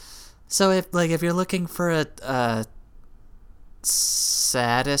so if you're looking for a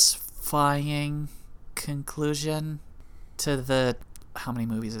satisfying conclusion to the, how many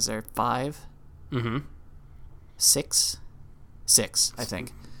movies is there? 5? Mm-hmm. 6, I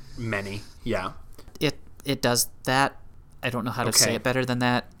think. Many, yeah. It does that. I don't know how to say it better than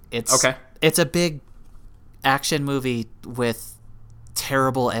that. It's a big action movie with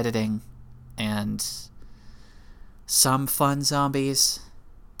terrible editing and some fun zombies,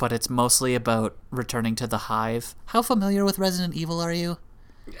 but it's mostly about returning to the hive. How familiar with Resident Evil are you?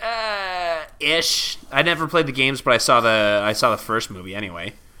 Ish. I never played the games, but I saw the first movie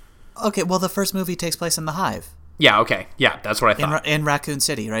anyway. Okay, well, the first movie takes place in the hive. Yeah, okay. Yeah, that's what I thought. In Raccoon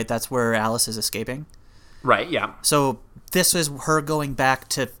City, right? That's where Alice is escaping. Right, yeah. So this is her going back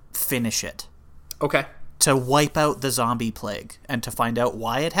to finish it. Okay. To wipe out the zombie plague and to find out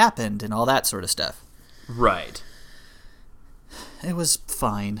why it happened and all that sort of stuff. Right. It was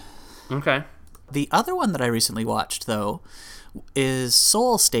fine. Okay. The other one that I recently watched, though, is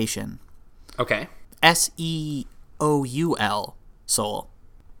Soul Station. Okay. Seoul. Soul. Seul?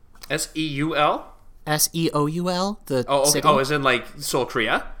 Seoul. The okay. city. Oh, as in like Seoul,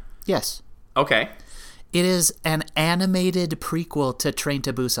 Korea? Yes. Okay. It is an animated prequel to Train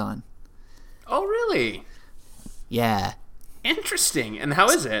to Busan. Oh, really? Yeah. Interesting. And how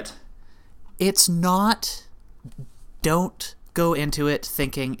is it? It's not... Don't go into it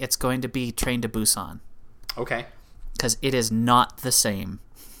thinking it's going to be Train to Busan. Okay. Because it is not the same.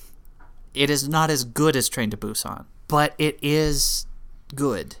 It is not as good as Train to Busan, but it is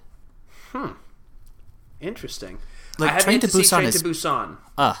good. Interesting. Like, I have Train yet to to see Busan Train is... to Busan.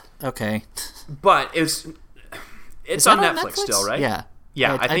 Okay. But it's on Netflix still, right? Yeah.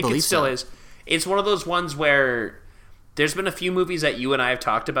 Yeah, I think it believe still so. is. It's one of those ones where there's been a few movies that you and I have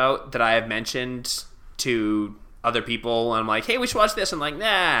talked about that I have mentioned to other people, and I'm like, hey, we should watch this. I'm like,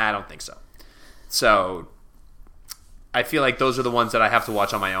 nah, I don't think so. So I feel like those are the ones that I have to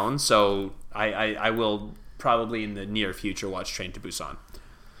watch on my own, so I will probably in the near future watch Train to Busan.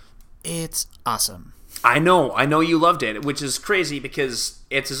 It's awesome. I know you loved it, which is crazy because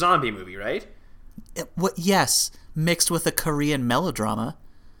it's a zombie movie, right? Yes, mixed with a Korean melodrama.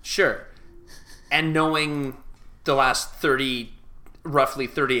 Sure. And knowing the last roughly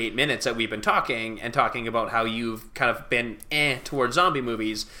 38 minutes that we've been talking about how you've kind of been towards zombie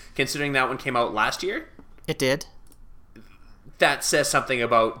movies, considering that one came out last year. It did. That says something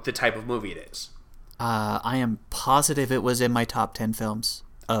about the type of movie it is. I am positive it was in my top 10 films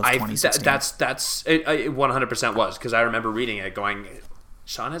of 2016. It 100% was, because I remember reading it going,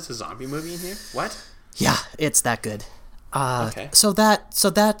 Shaun has a zombie movie in here? What? Yeah, it's that good. Okay. So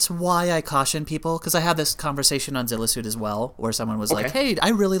that's why I caution people, because I had this conversation on Zillasuit as well, where someone was like, hey, I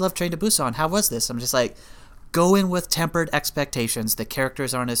really love Train to Busan. How was this? I'm just like, go in with tempered expectations. The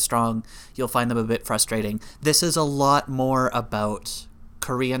characters aren't as strong. You'll find them a bit frustrating. This is a lot more about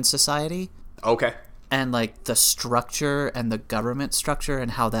Korean society. Okay. And like the structure and the government structure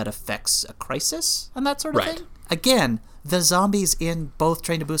and how that affects a crisis and that sort of thing. Again, the zombies in both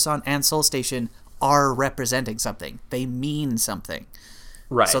Train to Busan and Seoul Station are representing something. They mean something.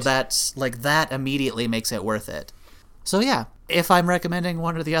 Right. So that's like, that immediately makes it worth it. So yeah, if I'm recommending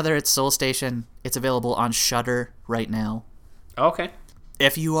one or the other, it's Seoul Station. It's available on Shudder right now. Okay.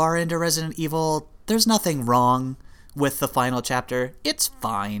 If you are into Resident Evil, there's nothing wrong with the final chapter. It's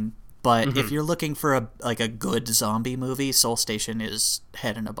fine. But if you're looking for a good zombie movie, Seoul Station is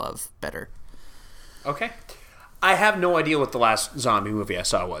head and above better. Okay. I have no idea what the last zombie movie I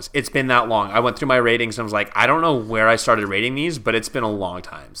saw was. It's been that long. I went through my ratings and was like, I don't know where I started rating these, but it's been a long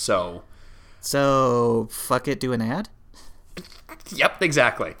time. So fuck it, do an ad? Yep,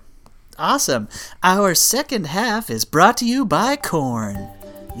 exactly. Awesome. Our second half is brought to you by Korn.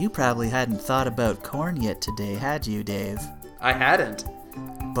 You probably hadn't thought about Korn yet today, had you, Dave? I hadn't.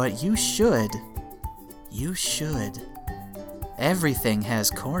 But you should. You should. Everything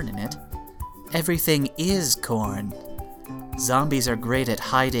has corn in it. Everything is corn. Zombies are great at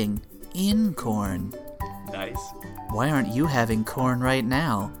hiding in corn. Nice. Why aren't you having corn right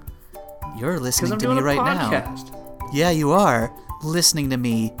now? You're listening to me right podcast. now. Yeah, you are. Listening to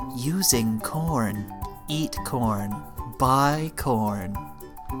me using corn. Eat corn. Buy corn.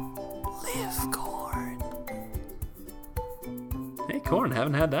 Live corn. Hey, corn.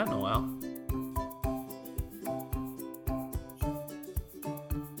 Haven't had that in a while.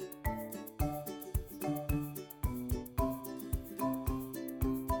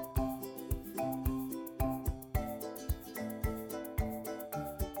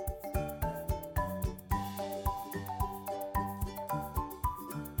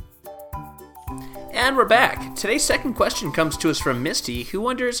 And we're back. Today's second question comes to us from Misty, who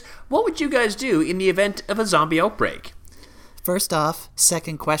wonders, what would you guys do in the event of a zombie outbreak? First off,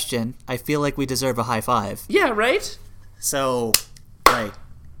 second question, I feel like we deserve a high five. Yeah, right? So,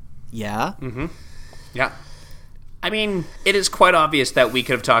 yeah? Mm-hmm. Yeah. I mean, it is quite obvious that we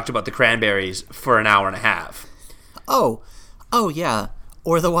could have talked about the Cranberries for an hour and a half. Oh, yeah.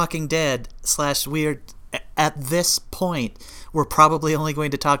 Or The Walking Dead / weird. At this point, we're probably only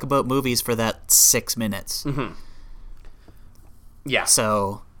going to talk about movies for that 6 minutes. Mm-hmm. Yeah.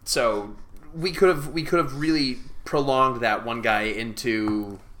 So we could have really prolonged that one guy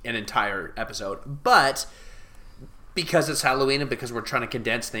into an entire episode, but because it's Halloween and because we're trying to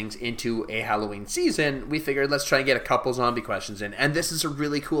condense things into a Halloween season, we figured let's try and get a couple zombie questions in, and this is a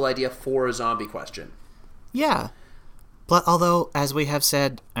really cool idea for a zombie question. Yeah. But although, as we have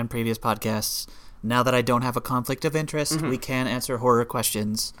said on previous podcasts, now that I don't have a conflict of interest, we can answer horror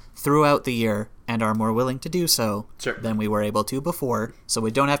questions throughout the year and are more willing to do so than we were able to before, so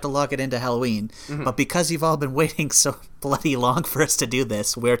we don't have to lock it into Halloween. But because you've all been waiting so bloody long for us to do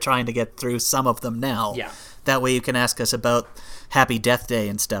this, we're trying to get through some of them now. Yeah. That way you can ask us about Happy Death Day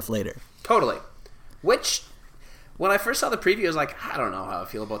and stuff later. Totally. Which, when I first saw the preview, I was like, I don't know how I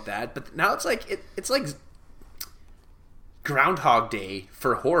feel about that. But now it's like, it's like Groundhog Day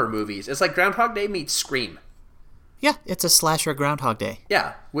for horror movies. It's like Groundhog Day meets Scream. Yeah, it's a slasher Groundhog Day.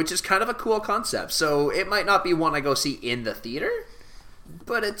 Yeah, which is kind of a cool concept. So it might not be one I go see in the theater,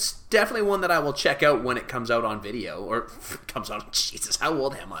 but it's definitely one that I will check out when it comes out on video. Or comes out, Jesus, how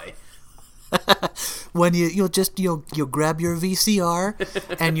old am I? When you'll grab your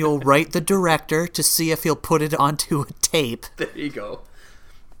VCR and you'll write the director to see if he'll put it onto a tape. There you go.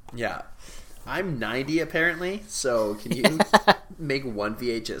 Yeah. I'm 90 apparently, so can you make one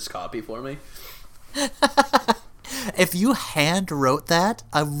VHS copy for me? If you hand wrote that,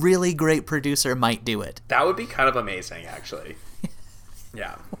 a really great producer might do it. That would be kind of amazing, actually.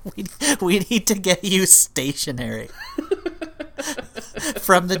 Yeah. We need to get you stationery.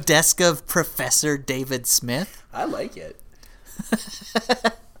 From the desk of Professor David Smith. I like it.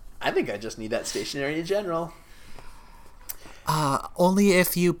 I think I just need that stationery in general. Only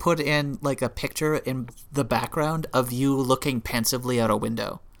if you put in like a picture in the background of you looking pensively out a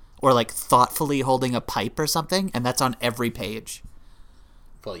window. Or like thoughtfully holding a pipe or something, and that's on every page.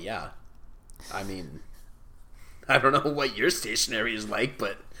 Well, yeah. I mean, I don't know what your stationery is like,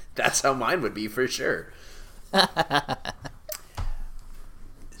 but that's how mine would be for sure.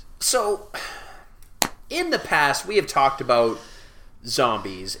 So, in the past, we have talked about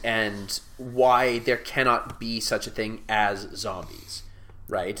zombies and why there cannot be such a thing as zombies,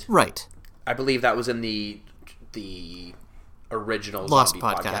 right? Right. I believe that was in the original Lost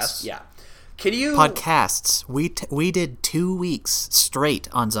zombie podcast. Yeah. Can you... Podcasts. We did 2 weeks straight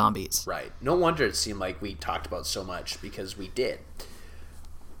on zombies. Right. No wonder it seemed like we talked about so much, because we did.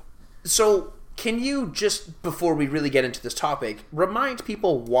 So, can you just, before we really get into this topic, remind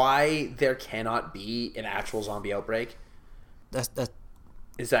people why there cannot be an actual zombie outbreak? Is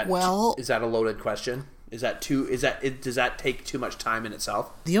that a loaded question? Does that take too much time in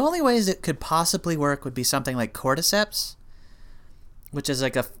itself? The only ways it could possibly work would be something like cordyceps, which is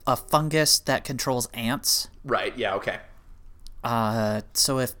like a fungus that controls ants. Right, yeah, okay.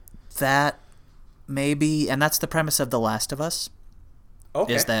 So if that maybe, and that's the premise of The Last of Us,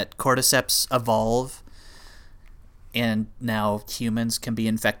 is that cordyceps evolve and now humans can be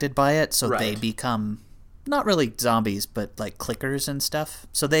infected by it, so they become not really zombies, but like clickers and stuff.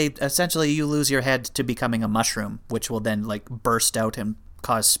 So they essentially, you lose your head to becoming a mushroom, which will then like burst out and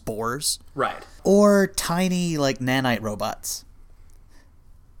cause spores. Right. Or tiny like nanite robots.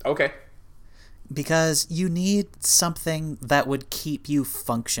 Okay. Because you need something that would keep you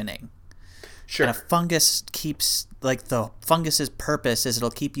functioning. Sure. And a fungus keeps, like, the fungus's purpose is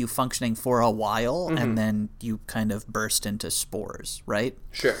it'll keep you functioning for a while, and then you kind of burst into spores, right?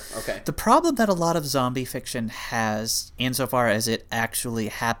 Sure, okay. The problem that a lot of zombie fiction has, insofar as it actually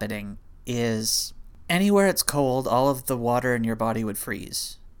happening, is anywhere it's cold, all of the water in your body would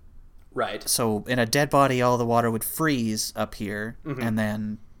freeze. Right. So in a dead body, all the water would freeze up here, and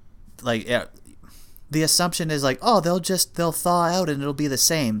then, like, the assumption is like, oh, they'll thaw out and it'll be the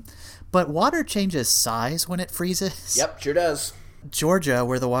same. But water changes size when it freezes. Yep, sure does. Georgia,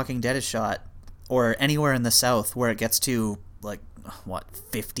 where The Walking Dead is shot, or anywhere in the South where it gets to, like,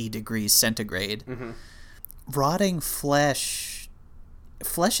 50 degrees centigrade, rotting flesh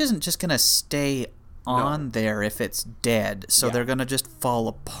isn't just going to stay on there if it's dead. So they're going to just fall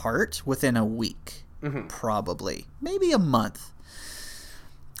apart within a week, probably. Maybe a month.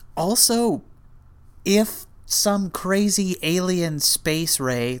 Also, if some crazy alien space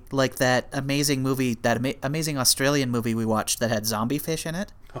ray, like that amazing movie, amazing Australian movie we watched that had zombie fish in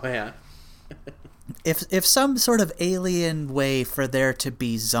it. Oh, yeah. If some sort of alien way for there to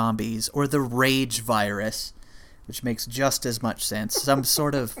be zombies, or the rage virus, which makes just as much sense, some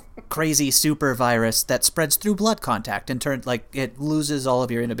sort of crazy super virus that spreads through blood contact and it loses all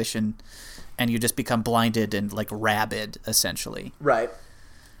of your inhibition and you just become blinded and like rabid, essentially. Right.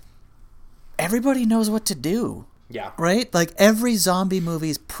 Everybody knows what to do. Yeah. Right? Like, every zombie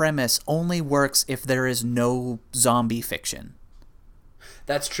movie's premise only works if there is no zombie fiction.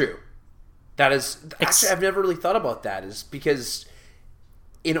 That's true. That is... Actually, I've never really thought about that, is because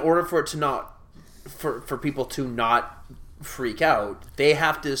in order for it to not... For people to not freak out, they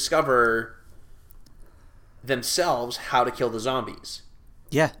have to discover themselves how to kill the zombies.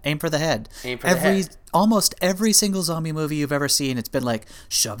 Yeah, aim for the head. Aim for the head. Almost every single zombie movie you've ever seen, it's been like,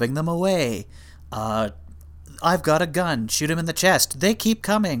 shoving them away. I've got a gun. Shoot him in the chest. They keep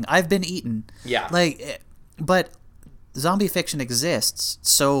coming. I've been eaten. Yeah. But zombie fiction exists,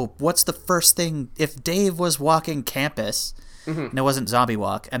 so what's the first thing... If Dave was walking campus, and it wasn't Zombie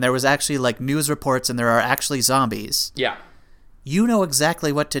Walk, and there was actually, like, news reports and there are actually zombies... Yeah. You know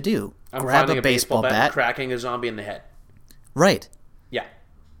exactly what to do. Grab a baseball bat and cracking a zombie in the head. Right. Yeah.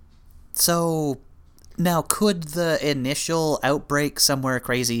 So, now, could the initial outbreak somewhere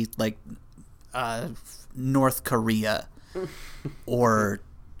crazy, like North Korea, or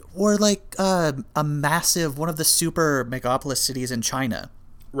like a massive, one of the super megapolis cities in China,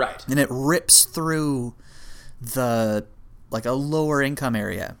 right? And it rips through a lower income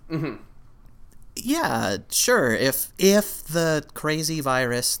area. Mm-hmm. Yeah, sure. If the crazy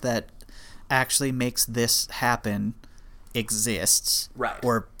virus that actually makes this happen exists, right,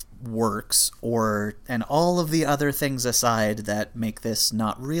 or works, and all of the other things aside that make this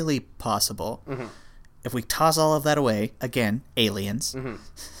not really possible, if we toss all of that away, again, aliens,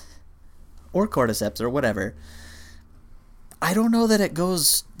 or cordyceps or whatever, I don't know that it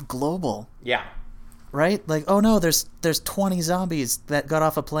goes global. Yeah. Right? Like, oh no, there's 20 zombies that got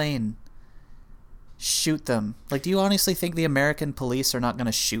off a plane. Shoot them. Like, do you honestly think the American police are not going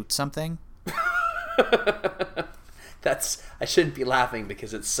to shoot something? I shouldn't be laughing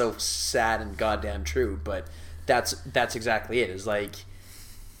because it's so sad and goddamn true, but that's exactly it. Is like,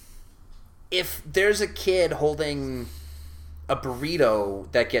 if there's a kid holding a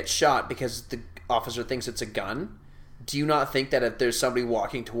burrito that gets shot because the officer thinks it's a gun, do you not think that if there's somebody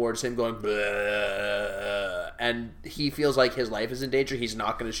walking towards him going bleh, and he feels like his life is in danger, he's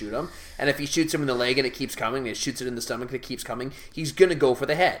not going to shoot him? And if he shoots him in the leg and it keeps coming, and he shoots it in the stomach and it keeps coming, he's going to go for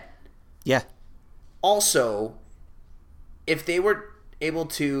the head. Yeah. Also, if they were able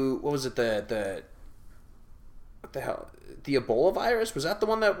to, what was it, what the hell, the Ebola virus, was that the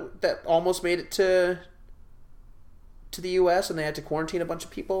one that almost made it to the U.S. and they had to quarantine a bunch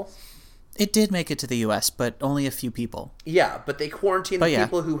of people? It did make it to the U.S., but only a few people. Yeah, but they quarantined the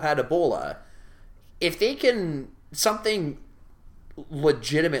people who had Ebola. If they can, something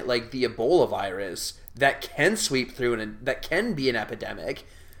legitimate like the Ebola virus that can sweep through and that can be an epidemic,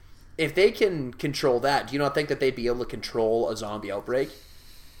 if they can control that, do you not think that they'd be able to control a zombie outbreak?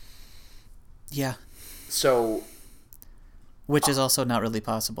 Yeah. So... Which is also not really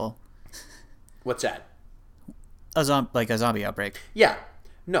possible. What's that? A zombie outbreak. Yeah.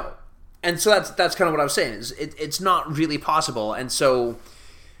 No. And so that's kind of what I was saying, is it's not really possible. And so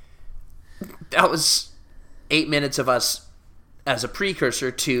that was 8 minutes of us as a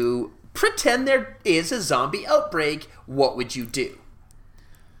precursor to pretend there is a zombie outbreak. What would you do?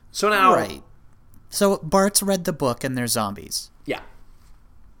 So now... Right. So Bart's read the book and they're zombies. Yeah.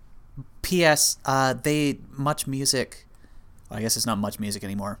 P.S. Much music... Well, I guess it's not much music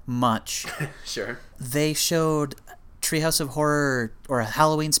anymore. Much. Sure. They showed Treehouse of Horror, or a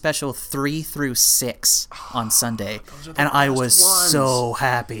Halloween special 3 through 6 on Sunday. And I was so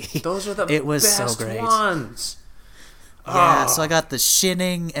happy. Those are the it was best so great. Ones. Yeah, so I got The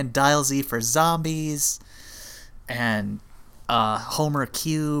Shinning and Dial Z for Zombies, and Homer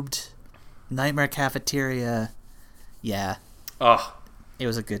Cubed, Nightmare Cafeteria. Yeah. Oh. It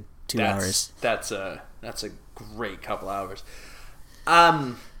was a good 2 hours. That's a great couple hours.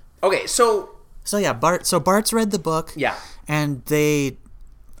 Okay, so yeah, Bart's read the book. Yeah. And they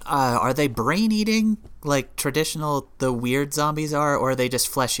are they brain eating like the weird zombies are, or are they just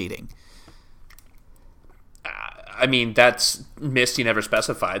flesh eating? I mean, that's Misty never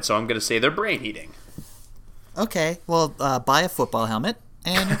specified, so I'm going to say they're brain eating. Okay, well, buy a football helmet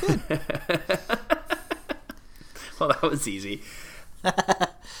and you're good. Well, that was easy.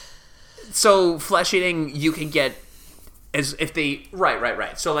 So, flesh eating, you can get As if they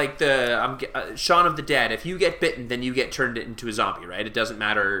right. So like the Shaun of the Dead, if you get bitten, then you get turned into a zombie, right? It doesn't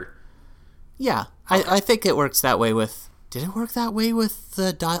matter. Yeah, okay. I think it works that way with. Did it work that way with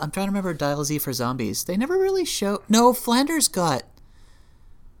the? I'm trying to remember Dial Z for Zombies. They never really show. No, Flanders got.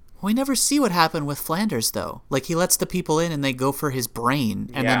 We never see what happened with Flanders though. Like he lets the people in and they go for his brain,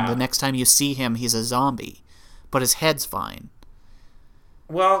 and then the next time you see him, he's a zombie, but his head's fine.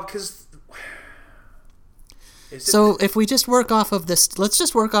 Well, because. So if we just work off of this, let's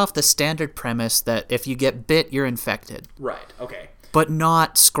just work off the standard premise that if you get bit, you're infected. Right, okay. But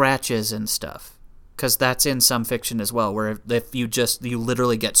not scratches and stuff. Because that's in some fiction as well, where if you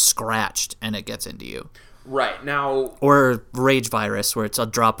literally get scratched and it gets into you. Right, now... Or Rage Virus, where it's a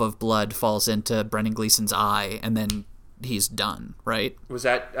drop of blood falls into Brendan Gleeson's eye and then he's done, right? Was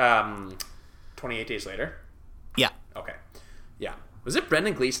that 28 Days Later? Yeah. Okay. Yeah. Was it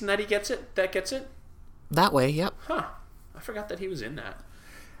Brendan Gleeson that gets it? That way, yep. Huh. I forgot that he was in that.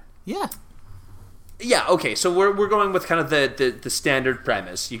 Yeah. Yeah, okay, so we're going with kind of the standard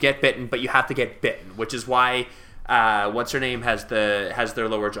premise. You get bitten, but you have to get bitten, which is why what's her name has their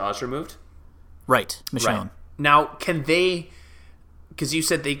lower jaws removed? Right, Michonne. Right. Now, can they, because you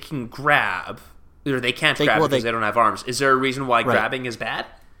said they can grab, or they can't grab because they don't have arms. Is there a reason why grabbing is bad?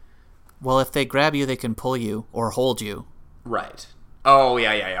 Well, if they grab you, they can pull you or hold you. Right. Oh,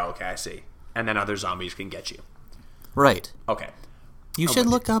 yeah, okay, I see. And then other zombies can get you. Right. Okay. You should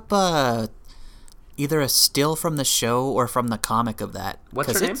look up either a still from the show or from the comic of that.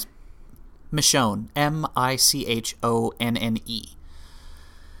 What's her name? Michonne. Michonne.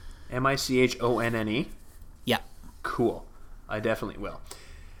 Michonne? Yeah. Cool. I definitely will.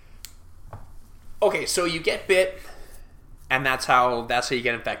 Okay, so you get bit, and that's how you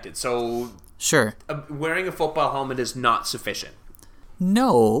get infected. So sure. Wearing a football helmet is not sufficient.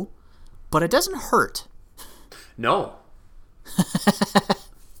 No. But it doesn't hurt. No.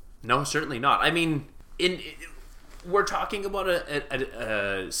 No, certainly not. I mean, we're talking about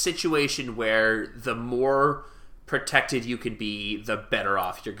a situation where the more protected you can be, the better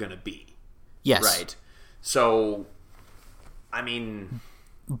off you're going to be. Yes. Right? So, I mean...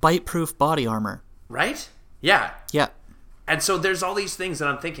 Bite-proof body armor. Right? Yeah. Yeah. And so there's all these things that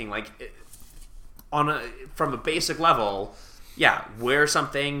I'm thinking, like, from a basic level, yeah, wear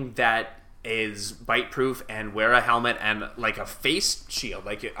something that is bite-proof and wear a helmet and like a face shield.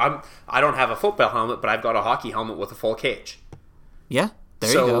 Like I don't have a football helmet, but I've got a hockey helmet with a full cage. Yeah, there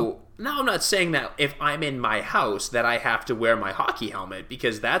you go. Now I'm not saying that if I'm in my house that I have to wear my hockey helmet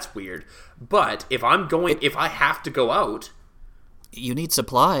because that's weird. But if I have to go out, you need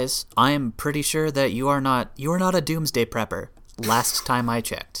supplies. I am pretty sure that you are not a doomsday prepper. Last time I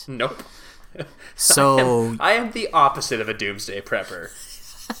checked. Nope. So I am the opposite of a doomsday prepper.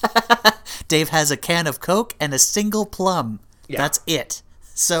 Dave has a can of Coke and a single plum. Yeah. That's it.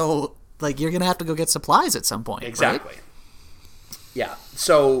 So, like, you're going to have to go get supplies at some point. Exactly. Right? Yeah.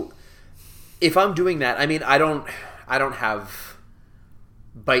 So, if I'm doing that, I mean, I don't have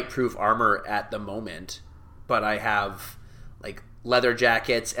bite-proof armor at the moment, but I have, like, leather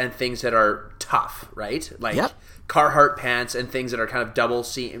jackets and things that are tough, right? Like, Carhartt pants and things that are kind of double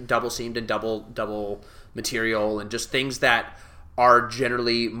seamed and double material and just things that are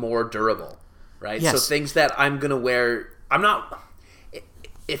generally more durable, right? Yes. So things that I'm gonna wear, even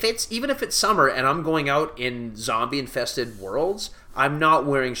if it's summer and I'm going out in zombie infested worlds, I'm not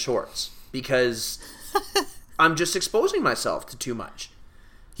wearing shorts because I'm just exposing myself to too much.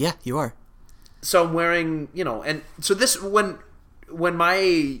 Yeah, you are. So I'm wearing, and so this when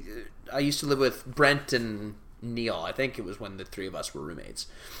I used to live with Brent and Neil. I think it was when the three of us were roommates.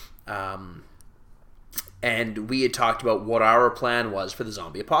 And we had talked about what our plan was for the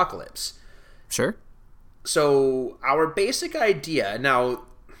zombie apocalypse. Sure. So our basic idea, now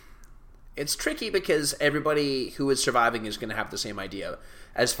it's tricky because everybody who is surviving is going to have the same idea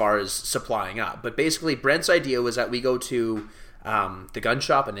as far as supplying up. But basically Brent's idea was that we go to the gun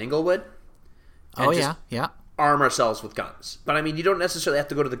shop in Inglewood. And yeah. Arm ourselves with guns. But I mean, you don't necessarily have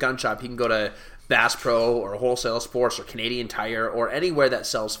to go to the gun shop. You can go to Bass Pro or Wholesale Sports or Canadian Tire or anywhere that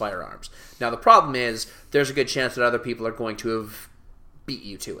sells firearms. Now the problem is there's a good chance that other people are going to have beat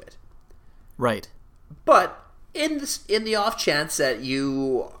you to it. Right. But in the off chance that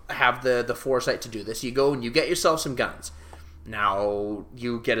you have the foresight to do this, you go and you get yourself some guns. Now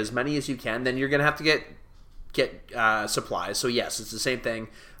you get as many as you can, then you're going to have to get supplies. So yes, it's the same thing.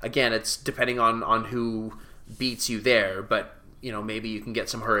 Again, it's depending on who beats you there, but maybe you can get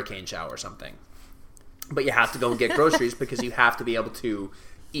some hurricane shower or something. But you have to go and get groceries because you have to be able to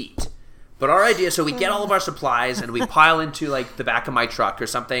eat. But our idea, so we get all of our supplies and we pile into like the back of my truck or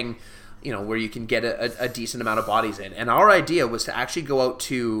something where you can get a decent amount of bodies in. And our idea was to actually go out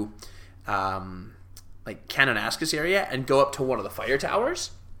to like Kananaskis area and go up to one of the fire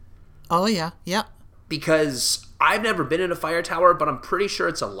towers. Oh, yeah. Yeah. Because I've never been in a fire tower, but I'm pretty sure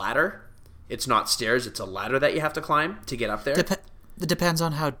it's a ladder. It's not stairs. It's a ladder that you have to climb to get up there. It depends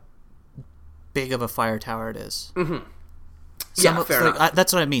on how big of a fire tower it is. Mm-hmm. Fair enough.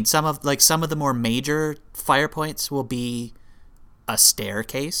 That's what I mean. Some of the more major fire points will be a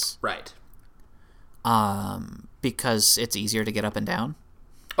staircase. Right. Because it's easier to get up and down.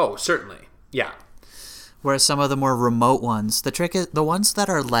 Oh, certainly. Yeah. Whereas some of the more remote ones, the trick is the ones that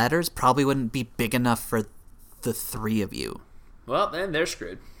are ladders probably wouldn't be big enough for the three of you. Well, then they're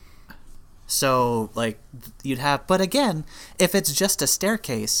screwed. So, like, you'd have... But again, if it's just a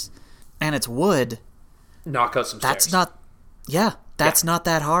staircase and it's wood... Knock out some that's stairs. Not... Yeah, that's not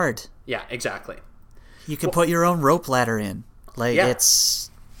that hard. Yeah, exactly. You can put your own rope ladder in. Like,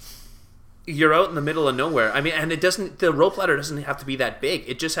 it's... You're out in the middle of nowhere. I mean, and the rope ladder doesn't have to be that big.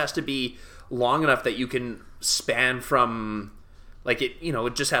 It just has to be long enough that you can span from, like, it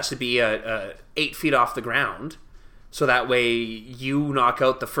just has to be 8 feet off the ground. So that way you knock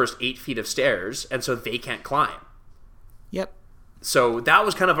out the first 8 feet of stairs, and so they can't climb. Yep. So that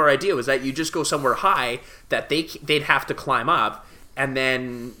was kind of our idea, was that you just go somewhere high that they'd have to climb up, and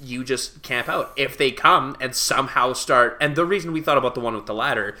then you just camp out. If they come and somehow start... And the reason we thought about the one with the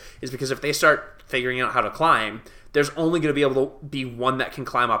ladder is because if they start figuring out how to climb, there's only going to be able to be one that can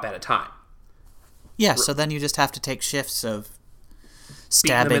climb up at a time. Yeah, so then you just have to take shifts of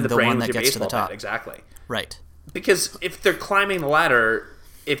stabbing the one that gets to the top. Exactly. Right. Because if they're climbing the ladder,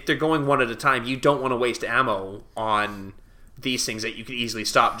 if they're going one at a time, you don't want to waste ammo on these things that you could easily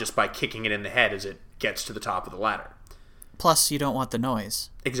stop just by kicking it in the head as it gets to the top of the ladder. Plus, you don't want the noise.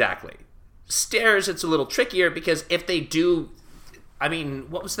 Exactly. Stairs, it's a little trickier because if they do... I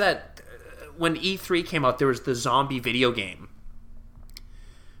mean, what was that? When E3 came out, there was the zombie video game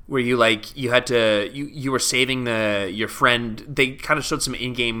where you had to... You were saving your friend. They kind of showed some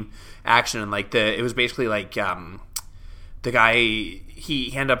in-game action, and it was basically like the guy...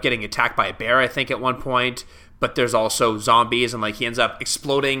 He ended up getting attacked by a bear, I think, at one point, but there's also zombies, and he ends up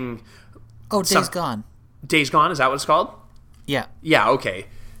exploding... Oh, Days Gone. Days Gone, is that what it's called? Yeah. Yeah, okay.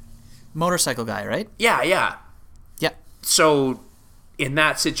 Motorcycle guy, right? Yeah, yeah. Yeah. So, in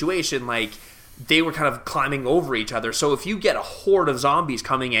that situation, they were kind of climbing over each other. So if you get a horde of zombies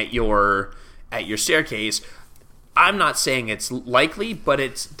coming at your staircase, I'm not saying it's likely,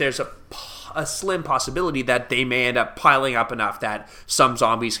 but there's a slim possibility that they may end up piling up enough that some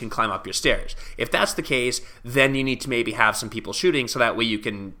zombies can climb up your stairs. If that's the case, then you need to maybe have some people shooting so that way you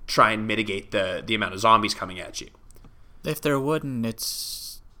can try and mitigate the amount of zombies coming at you. If they're wooden,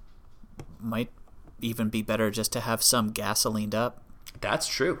 might even be better just to have some gasolined up. That's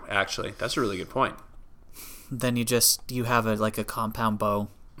true, actually. That's a really good point. Then you have a compound bow.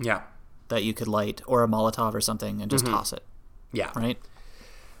 Yeah. That you could light, or a Molotov or something, and just toss it. Yeah. Right?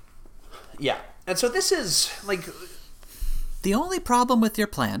 Yeah. And so this is, The only problem with your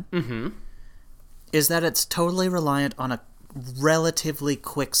plan is that it's totally reliant on a relatively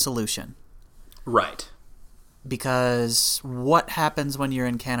quick solution. Right. Because what happens when you're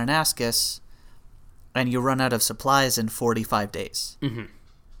in Kananaskis and you run out of supplies in 45 days? Mm-hmm.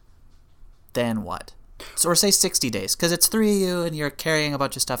 Then what? So, or say 60 days, because it's 3 of you and you're carrying a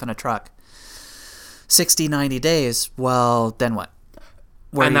bunch of stuff in a truck. 60, 90 days, well, then what?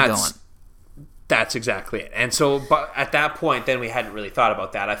 Where are you going? That's exactly it. And so but at that point, then we hadn't really thought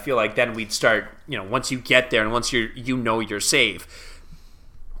about that. I feel like then we'd start, once you get there and once you're safe,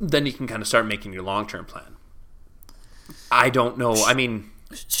 then you can kind of start making your long-term plan. I don't know. I mean...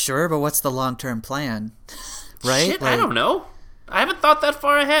 Sure, but what's the long-term plan? Right? Shit, I don't know. I haven't thought that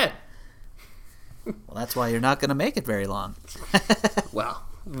far ahead. Well, that's why you're not going to make it very long. Well,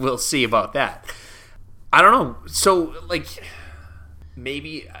 we'll see about that. I don't know. So,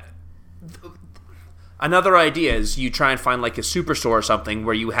 maybe... Another idea is you try and find, a superstore or something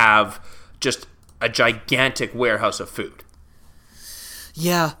where you have just a gigantic warehouse of food.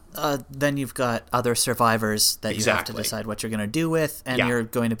 Yeah, then you've got other survivors that you have to decide what you're going to do with, and you're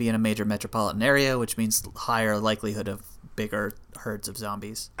going to be in a major metropolitan area, which means higher likelihood of bigger herds of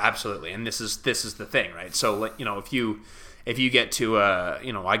zombies. Absolutely, and this is the thing, right? So, if you get to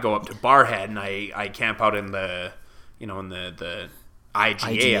I go up to Barhead and I camp out in the the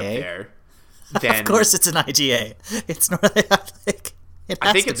IGA up there. Then, of course, it's an IGA. It's not like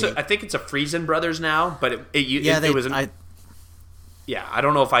I think it's a Friesen Brothers now, but it was an. Yeah, I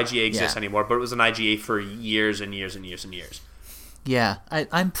don't know if IGA exists anymore, but it was an IGA for years and years and years and years. Yeah,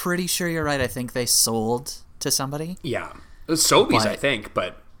 I'm pretty sure you're right. I think they sold to somebody. Yeah, it was Sobeys, I think,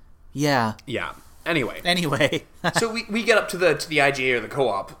 but... Yeah. Yeah. Anyway. So we get up to the IGA or the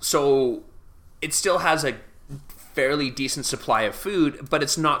co-op. So it still has a fairly decent supply of food, but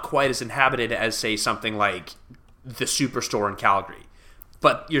it's not quite as inhabited as, say, something like the Superstore in Calgary.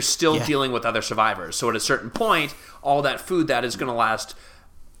 But you're still dealing with other survivors. So at a certain point, all that food that is going to last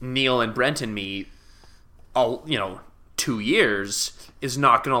Neil and Brent and me, 2 years, is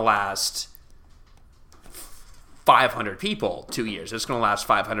not going to last 500 people 2 years. It's going to last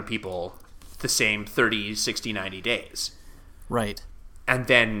 500 people the same 30, 60, 90 days. Right. And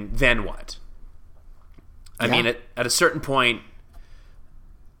then what? I mean, at a certain point,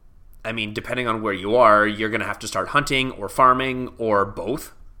 I mean, depending on where you are, you're going to have to start hunting or farming or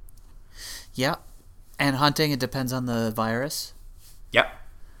both. Yeah. And hunting, it depends on the virus. Yep.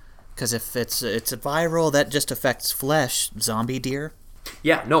 Because if it's a viral that just affects flesh, zombie deer.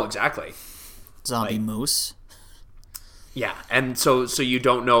 Yeah, no, exactly. Zombie moose. Yeah, and so you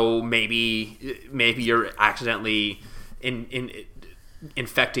don't know, maybe you're accidentally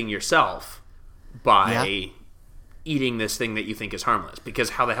infecting yourself by eating this thing that you think is harmless.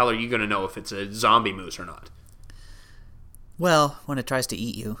 Because how the hell are you going to know if it's a zombie moose or not? Well, when it tries to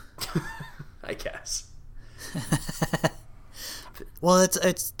eat you. I guess. Well,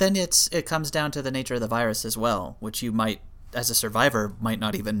 it comes down to the nature of the virus as well, which you might, as a survivor, might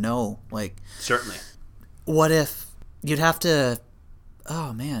not even know. Like, certainly. What if you'd have to?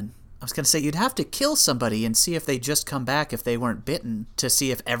 Oh man, I was gonna say you'd have to kill somebody and see if they just come back if they weren't bitten to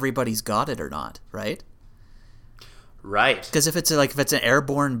see if everybody's got it or not, right? Right. Because if it's an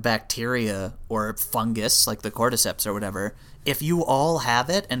airborne bacteria or fungus like the cordyceps or whatever, if you all have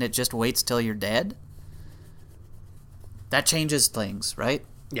it and it just waits till you're dead, that changes things, right?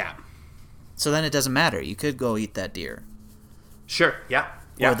 Yeah. So then it doesn't matter. You could go eat that deer. Sure. Yeah.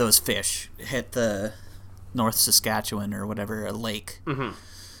 Or those fish hit the North Saskatchewan or whatever, a lake.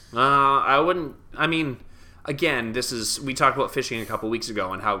 Mm-hmm. I wouldn't. I mean, again, we talked about fishing a couple weeks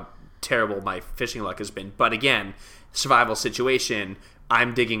ago and how terrible my fishing luck has been. But again, survival situation,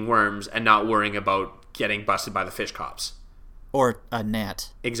 I'm digging worms and not worrying about getting busted by the fish cops. Or a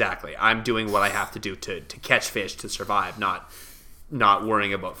net. Exactly. I'm doing what I have to do to catch fish to survive, not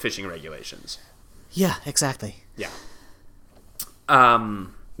worrying about fishing regulations. Yeah, exactly. Yeah.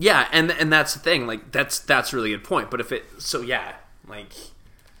 Yeah, and that's the thing. Like, that's a really good point. But if it, so yeah, like,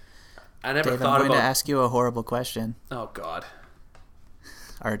 I never Dave, thought I'm going about. to ask you a horrible question. Oh God.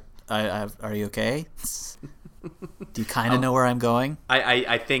 Are you okay? Do you kind of know where I'm going?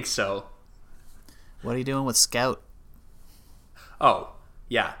 I think so. What are you doing with Scout? Oh,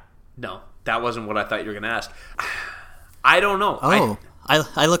 yeah. No, that wasn't what I thought you were going to ask. I don't know. Oh,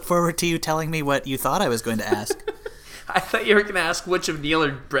 I look forward to you telling me what you thought I was going to ask. I thought you were going to ask which of Neil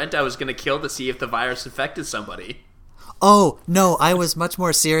or Brent I was going to kill to see if the virus infected somebody. Oh, no, I was much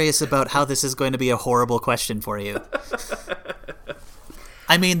more serious about how this is going to be a horrible question for you.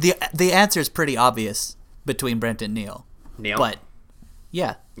 I mean, the answer is pretty obvious between Brent and Neil. Neil? But,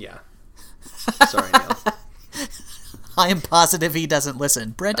 yeah. Yeah. Sorry, Neil. I am positive he doesn't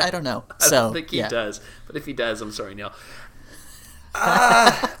listen. Brent, I don't know. I don't think he does. But if he does, I'm sorry, Neil.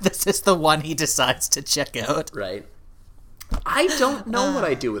 This is the one he decides to check out. Right. I don't know what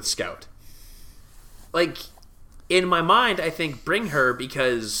I do with Scout. Like, in my mind, I think bring her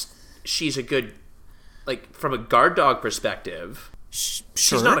because she's a good, like, from a guard dog perspective,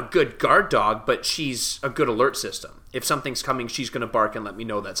 she's not a good guard dog, but she's a good alert system. If something's coming, she's going to bark and let me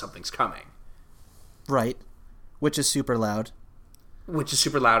know that something's coming. Right. Which is super loud. Which is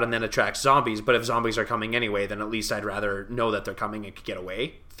super loud and then attracts zombies, but if zombies are coming anyway, then at least I'd rather know that they're coming and could get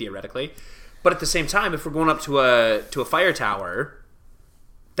away, theoretically. But at the same time, if we're going up to a fire tower,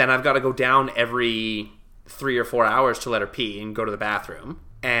 then I've got to go down every 3 or 4 hours to let her pee and go to the bathroom.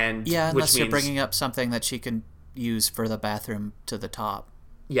 And yeah, unless you're bringing up something that she can use for the bathroom to the top.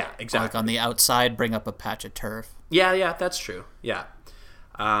 Yeah, exactly. Like on the outside, bring up a patch of turf. Yeah, that's true. Yeah.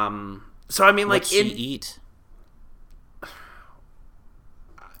 So I mean, like, what's she eat?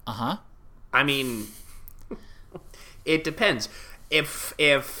 Uh-huh. I mean, it depends. If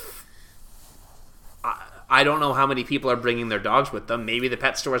I don't know how many people are bringing their dogs with them. Maybe the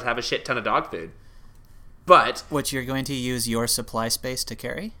pet stores have a shit ton of dog food. But which you're going to use your supply space to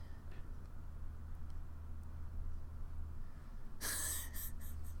carry?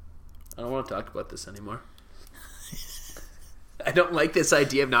 I don't want to talk about this anymore. I don't like this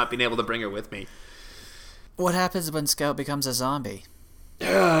idea of not being able to bring her with me. What happens when Scout becomes a zombie?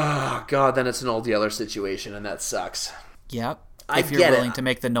 Oh, God, then it's an old Yeller situation, and that sucks. Yep. If you're willing to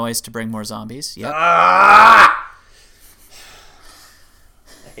make the noise to bring more zombies. Yep. Ah!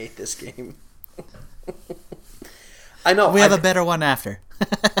 I hate this game. I know. We have a better one after.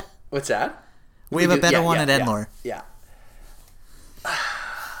 What's that? We have a better one at Enlor. Yeah.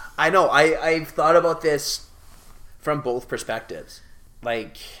 I know. I've thought about this from both perspectives.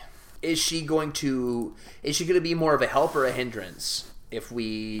 Like, is she going to be more of a help or a hindrance if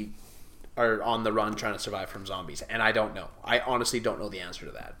we are on the run trying to survive from zombies? And I don't know. I honestly don't know the answer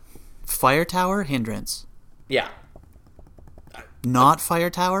to that. Fire tower, hindrance. Yeah. Not fire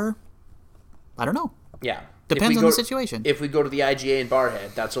tower? I don't know. Yeah. Depends on the situation. If we go to the IGA in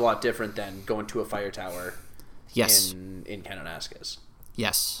Barhead, that's a lot different than going to a fire tower yes. in Kananaskis.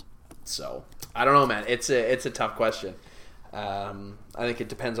 Yes. So, I don't know, man. It's a tough question. I think it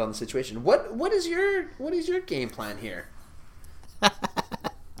depends on the situation. What is your game plan here?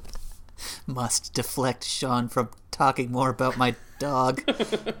 Must deflect Shaun from talking more about my dog.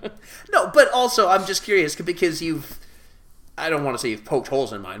 No, but also I'm just curious because I don't want to say you've poked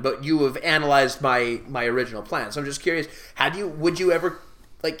holes in mine, but you have analyzed my original plan. So I'm just curious, would you ever,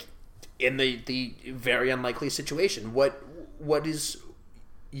 like, in the very unlikely situation, what is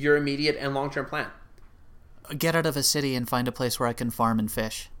your immediate and long-term plan? Get out of a city and find a place where I can farm and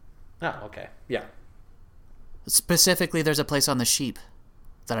fish. Oh, okay. Yeah. Specifically, there's a place on the Sheep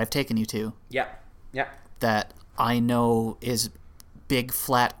that I've taken you to. Yeah. Yeah. That I know is big,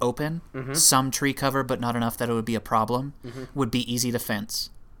 flat, open. Mm-hmm. Some tree cover, but not enough that it would be a problem. Mm-hmm. Would be easy to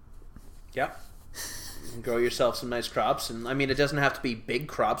fence. Yep. You can grow yourself some nice crops. And, I mean, it doesn't have to be big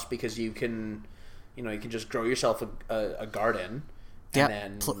crops because you can just grow yourself a garden. Yeah.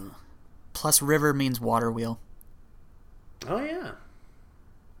 And then... Plus, river means water wheel. Oh, yeah.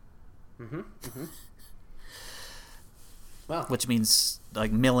 Mm-hmm. Mm-hmm. Well. Which means,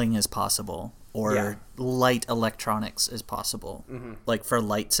 like, milling is possible. Or light electronics is possible. Mm-hmm. Like, for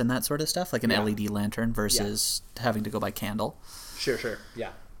lights and that sort of stuff. Like an LED lantern versus having to go by candle. Sure.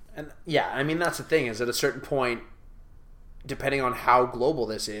 Yeah. And, I mean, that's the thing, is at a certain point, depending on how global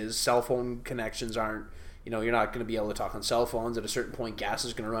this is, cell phone connections aren't... you're not going to be able to talk on cell phones. At a certain point, gas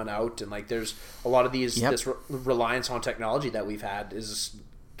is going to run out. And, like, there's a lot of these... This reliance on technology that we've had is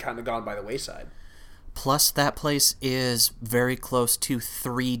kind of gone by the wayside. Plus, that place is very close to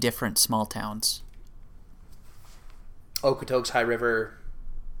 3 different small towns. Okotoks, High River...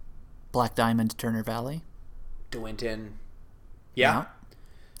 Black Diamond, Turner Valley. DeWinton. Yeah.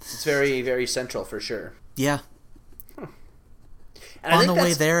 It's very, very central, for sure. Yeah. And on the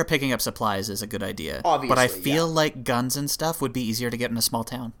way there, picking up supplies is a good idea. Obviously, but I feel like guns and stuff would be easier to get in a small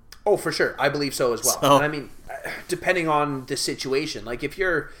town. Oh, for sure. I believe so as well. So, and I mean, depending on the situation, like if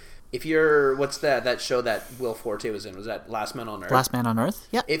you're what's that show that Will Forte was in? Was that Last Man on Earth? Last Man on Earth?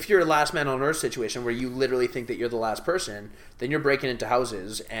 Yeah. If you're a Last Man on Earth situation where you literally think that you're the last person, then you're breaking into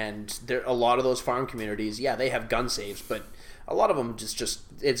houses, and a lot of those farm communities, they have gun safes, but a lot of them just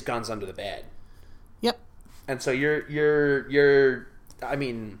it's guns under the bed. Yep. And so you're I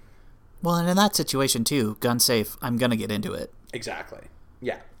mean... Well, and in that situation, too, gun safe, I'm going to get into it. Exactly.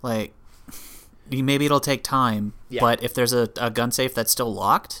 Yeah. Like, maybe it'll take time, but if there's a gun safe that's still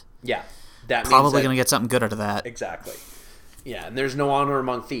locked... Yeah. That probably going to get something good out of that. Exactly. Yeah, and there's no honor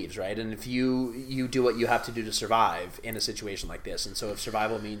among thieves, right? And if you do what you have to do to survive in a situation like this, and so if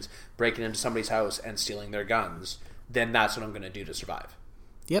survival means breaking into somebody's house and stealing their guns, then that's what I'm going to do to survive.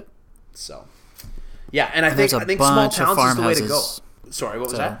 Yep. So... Yeah, and I think small towns is the way to go. Sorry, what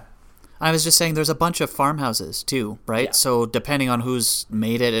was that? I was just saying there's a bunch of farmhouses, too, right? Yeah. So depending on who's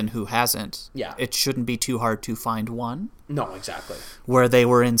made it and who hasn't, it shouldn't be too hard to find one. No, exactly. Where they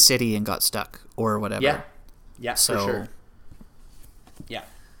were in city and got stuck or whatever. Yeah, for sure. Yeah.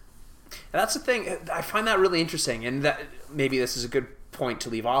 And that's the thing. I find that really interesting, and that maybe this is a good point to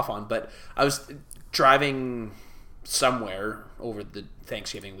leave off on, but I was driving somewhere over the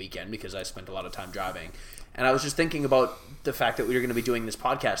Thanksgiving weekend because I spent a lot of time driving, and I was just thinking about the fact that we were going to be doing this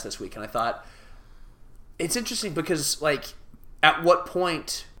podcast this week, and I thought it's interesting because, like, at what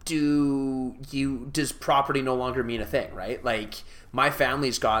point does property no longer mean a thing, right? Like, my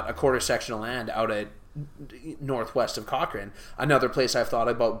family's got a quarter section of land out at northwest of Cochrane, another place I've thought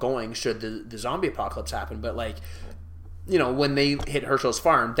about going should the zombie apocalypse happen, but, like, when they hit Herschel's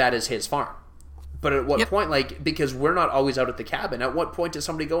farm, that is his farm. But at what point, like, because we're not always out at the cabin, at what point does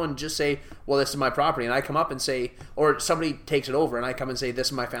somebody go and just say, well, this is my property, and I come up and say, or somebody takes it over and I come and say, this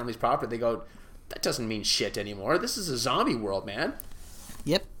is my family's property, they go, that doesn't mean shit anymore. This is a zombie world, man.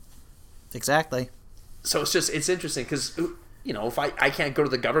 Yep. Exactly. So it's interesting because, if I can't go to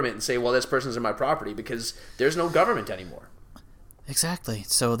the government and say, well, this person's in my property because there's no government anymore. Exactly.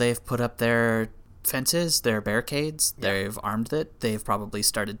 So they've put up their fences, their barricades, they've armed it, they've probably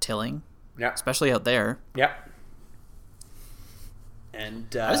started tilling. Yeah. Especially out there. Yeah.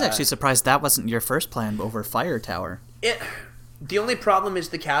 And I was actually surprised that wasn't your first plan over Fire Tower. The only problem is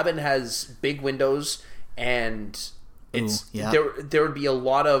the cabin has big windows, and there would be a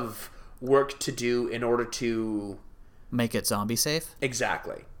lot of work to do in order to make it zombie safe.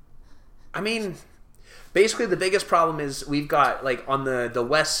 Exactly. I mean, basically the biggest problem is we've got, like, on the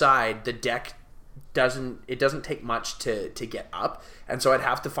west side, the deck doesn't take much to get up, and so I'd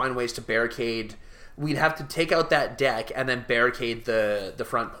have to find ways to barricade. We'd have to take out that deck and then barricade the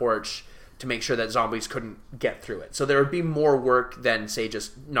front porch to make sure that zombies couldn't get through it. So there would be more work than, say,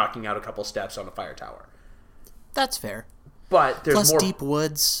 just knocking out a couple steps on a fire tower. That's fair. But there's plus more deep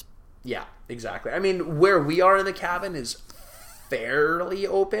woods. Yeah, exactly. I mean, where we are in the cabin is fairly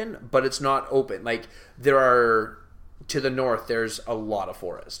open, but it's not open. Like, to the north, there's a lot of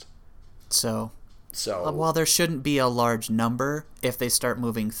forest. So while there shouldn't be a large number, if they start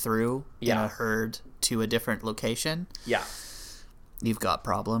moving through in a herd to a different location, you've got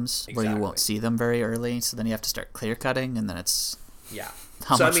problems where you won't see them very early. So then you have to start clear cutting, and then it's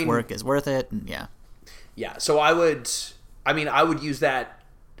how much work is worth it, and So I would use that.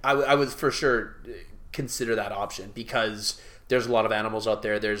 I would for sure consider that option, because there's a lot of animals out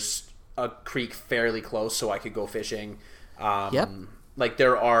there. There's a creek fairly close, so I could go fishing. Like,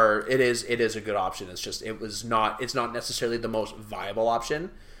 it is a good option. It's just it's not necessarily the most viable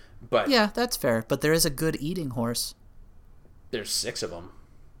option, but yeah, that's fair. But there is a good eating horse. There's 6 of them.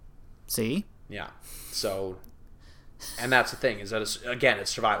 See? Yeah. So, and that's the thing, is that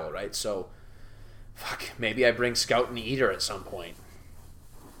it's survival, right? So, maybe I bring Scout and Eater at some point.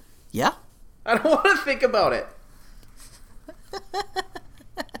 Yeah. I don't want to think about it.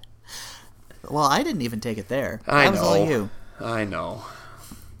 Well, I didn't even take it there. That was all you. I know.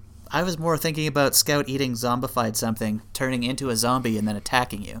 I was more thinking about Scout eating zombified something, turning into a zombie, and then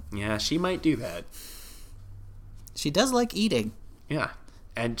attacking you. Yeah, she might do that. She does like eating. Yeah,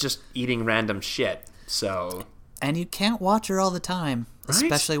 and just eating random shit, so... And you can't watch her all the time, right?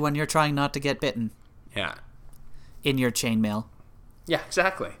 Especially when you're trying not to get bitten. Yeah. In your chainmail. Yeah,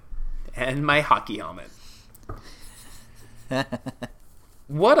 exactly. And my hockey helmet.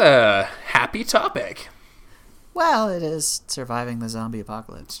 What a happy topic. Well, it is surviving the zombie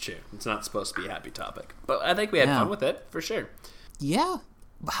apocalypse. It's true. It's not supposed to be a happy topic. But I think we had fun with it, for sure. Yeah.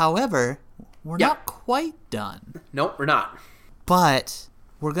 However, we're not quite done. Nope, we're not. But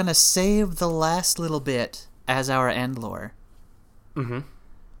we're going to save the last little bit as our end lore. Mm-hmm.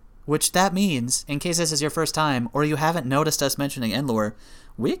 Which that means, in case this is your first time, or you haven't noticed us mentioning end lore,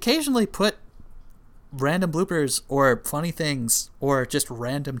 we occasionally put random bloopers or funny things or just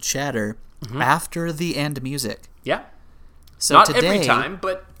random chatter after the end music. Yeah. So not today, every time,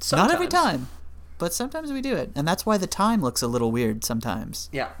 but sometimes. Not every time, but sometimes we do it. And that's why the time looks a little weird sometimes.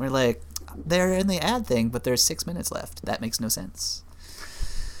 Yeah. We're like, they're in the ad thing, but there's 6 minutes left. That makes no sense.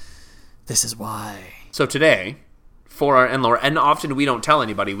 This is why. So today, for our end lore, and often we don't tell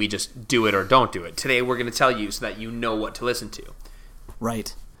anybody, we just do it or don't do it. Today we're going to tell you so that you know what to listen to.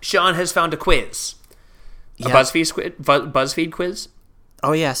 Right. Sean has found a quiz. A BuzzFeed quiz?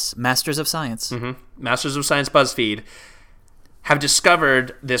 Oh, yes. Masters of Science. Mm-hmm. Masters of Science BuzzFeed have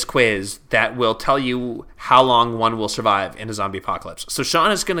discovered this quiz that will tell you how long one will survive in a zombie apocalypse. So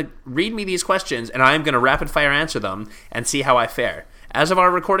Sean is going to read me these questions, and I am going to rapid fire answer them and see how I fare. As of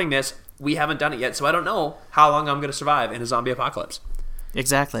our recording this, we haven't done it yet, so I don't know how long I'm going to survive in a zombie apocalypse.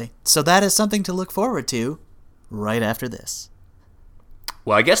 Exactly. So that is something to look forward to right after this.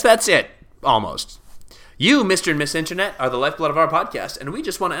 Well, I guess that's it. Almost. You, Mr. and Miss Internet, are the lifeblood of our podcast, and we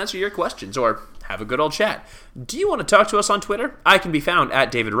just want to answer your questions or have a good old chat. Do you want to talk to us on Twitter? I can be found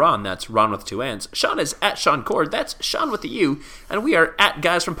at David Ron, that's Ron with 2 N's. Sean is at Sean Cord, that's Sean with the U, and we are at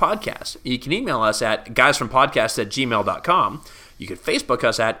Guys From Podcast. You can email us at guysfrompodcast@gmail.com. You can Facebook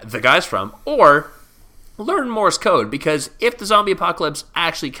us at The Guys From, or learn Morse code, because if the zombie apocalypse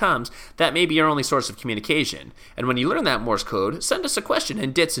actually comes, that may be your only source of communication. And when you learn that Morse code, send us a question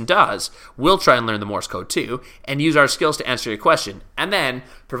in dits and das. We'll try and learn the Morse code too, and use our skills to answer your question. And then,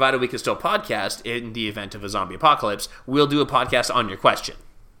 provided we can still podcast in the event of a zombie apocalypse, we'll do a podcast on your question.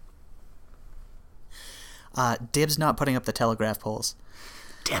 Dib's not putting up the telegraph poles.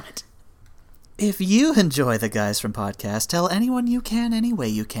 Damn it. If you enjoy the Guys From Podcast, tell anyone you can any way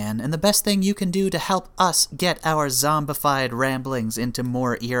you can, and the best thing you can do to help us get our zombified ramblings into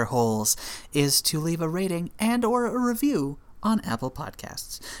more ear holes is to leave a rating and or a review on Apple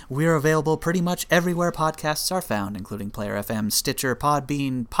Podcasts. We're available pretty much everywhere podcasts are found, including Player FM, Stitcher,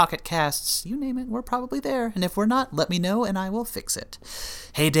 Podbean, Pocket Casts, you name it, we're probably there, and if we're not, let me know and I will fix it.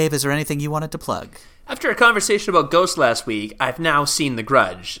 Hey Dave, is there anything you wanted to plug? After a conversation about Ghost last week, I've now seen The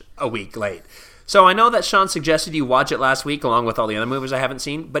Grudge a week late. So I know that Sean suggested you watch it last week along with all the other movies I haven't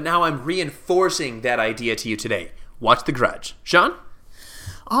seen, but now I'm reinforcing that idea to you today. watch The Grudge. Shaun?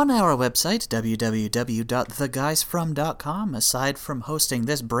 On our website, www.theguysfrom.com, aside from hosting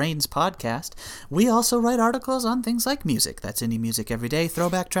this Brains podcast, we also write articles on things like music. That's indie music every day,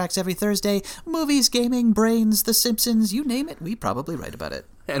 throwback tracks every Thursday, movies, gaming, Brains, The Simpsons, you name it, we probably write about it.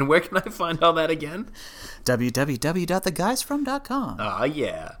 And where can I find all that again? www.theguysfrom.com. Ah,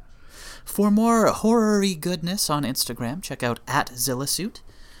 yeah. For more horror-y goodness on Instagram, check out @ZillaSuit.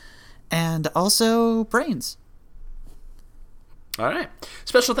 And also Brains. All right.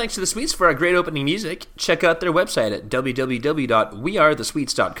 Special thanks to the Sweets for our great opening music. Check out their website at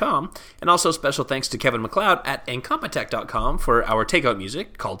www.wearethesweets.com. And also special thanks to Kevin MacLeod at Incompetech.com for our takeout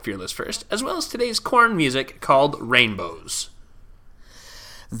music called Fearless First, as well as today's corn music called Rainbows.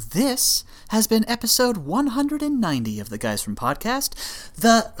 This has been episode 190 of the Guys from Podcast,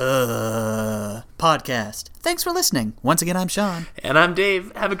 the podcast. Thanks for listening. Once again, I'm Shaun. And I'm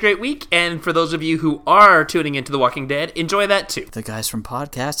Dave. Have a great week. And for those of you who are tuning into The Walking Dead, enjoy that too. The Guys from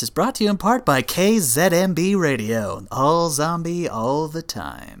Podcast is brought to you in part by KZMB Radio. All zombie, all the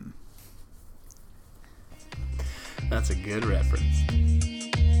time. That's a good reference.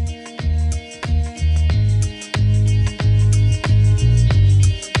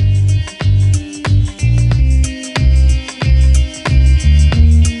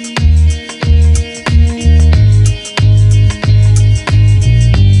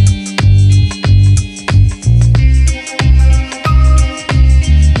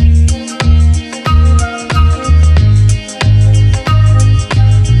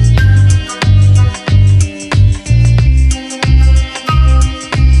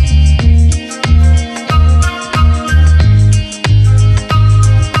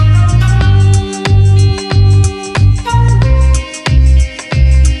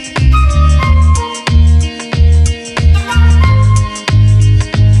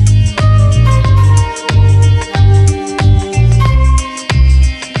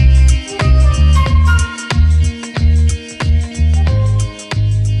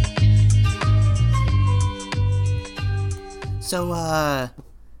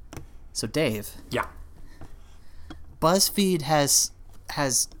 So Dave. Yeah. BuzzFeed has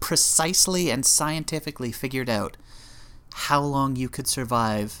precisely and scientifically figured out how long you could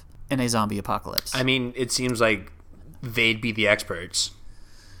survive in a zombie apocalypse. I mean, it seems like they'd be the experts.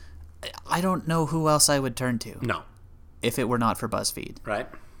 I don't know who else I would turn to. No. If it were not for BuzzFeed. Right.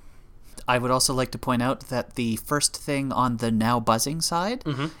 I would also like to point out that the first thing on the now buzzing side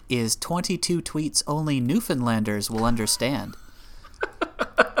is 22 tweets only Newfoundlanders will understand.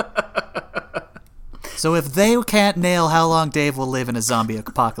 So if they can't nail how long Dave will live in a zombie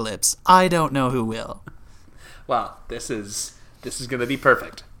apocalypse, I don't know who will. Well, this is going to be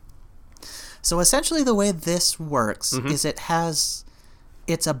perfect. So essentially the way this works is it's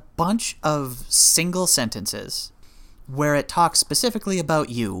a bunch of single sentences where it talks specifically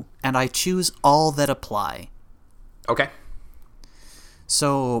about you, and I choose all that apply. Okay.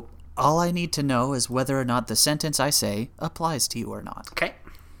 So all I need to know is whether or not the sentence I say applies to you or not. Okay.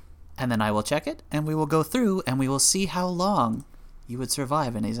 And then I will check it, and we will go through, and we will see how long you would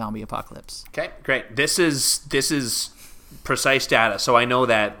survive in a zombie apocalypse. Okay, great. This is precise data, so I know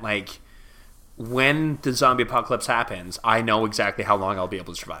that, like, when the zombie apocalypse happens, I know exactly how long I'll be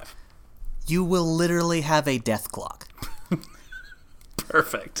able to survive. You will literally have a death clock.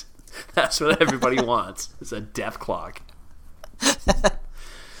 Perfect. That's what everybody wants, is a death clock.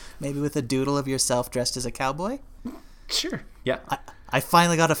 Maybe with a doodle of yourself dressed as a cowboy? Sure, yeah. I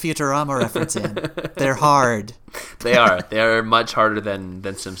finally got a Futurama reference in. They're hard. They are. They are much harder than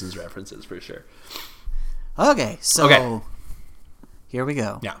Simpsons references, for sure. Okay, so here we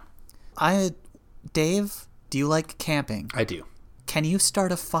go. Yeah. Dave, do you like camping? I do. Can you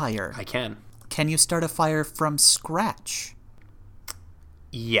start a fire? I can. Can you start a fire from scratch?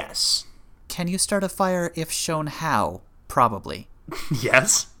 Yes. Can you start a fire if shown how? Probably.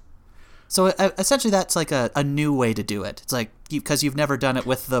 Yes. So essentially that's like a new way to do it. It's like, because you've never done it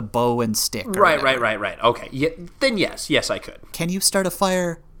with the bow and stick. Right. Okay. Yeah, then yes. Yes, I could. Can you start a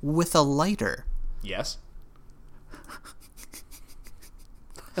fire with a lighter? Yes.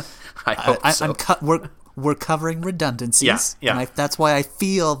 I hope so. We're covering redundancies. Yeah. And that's why I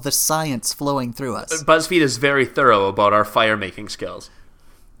feel the science flowing through us. BuzzFeed is very thorough about our fire making skills.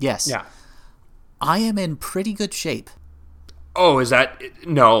 Yes. Yeah. I am in pretty good shape. Oh, is that...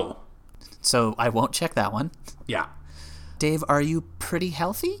 No. So I won't check that one. Yeah. Dave, are you pretty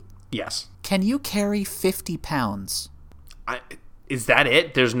healthy? Yes. Can you carry 50 pounds? Is that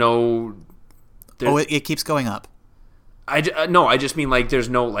it? There's no... It keeps going up. No, I just mean, like, there's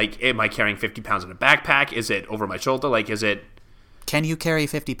no, like, am I carrying 50 pounds in a backpack? Is it over my shoulder? Like, is it... Can you carry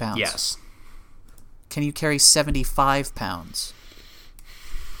 50 pounds? Yes. Can you carry 75 pounds?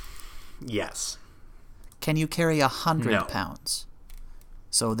 Yes. Can you carry 100 No. pounds?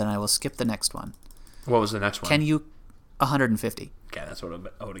 So then I will skip the next one. What was the next one? Can you... 150. Okay, that's what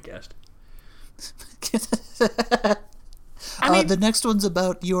I would have guessed. The next one's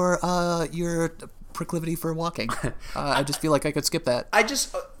about your proclivity for walking. I just feel like I could skip that.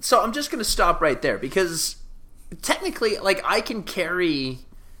 So I'm just going to stop right there because technically, like, I can carry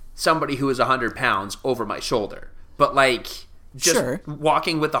somebody who is 100 pounds over my shoulder, but like just Sure.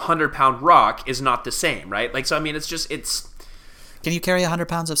 walking with a 100-pound rock is not the same, right? Like, so I mean, it's. Can you carry 100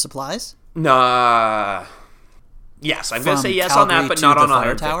 pounds of supplies? Nah. Yes, I'm going to From say yes on that, Calgary but to not the on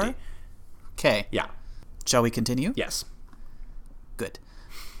fire 150. tower? Okay. Yeah. Shall we continue? Yes. Good.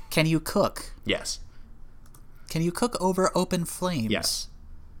 Can you cook? Yes. Can you cook over open flames? Yes.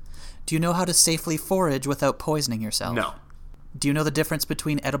 Do you know how to safely forage without poisoning yourself? No. Do you know the difference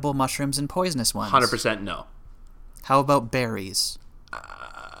between edible mushrooms and poisonous ones? 100% no. How about berries?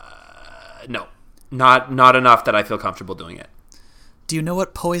 No. Not enough that I feel comfortable doing it. Do you know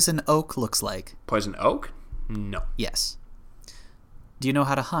what poison oak looks like? Poison oak? No. Yes. Do you know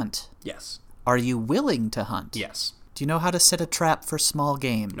how to hunt? Yes. Are you willing to hunt? Yes. Do you know how to set a trap for small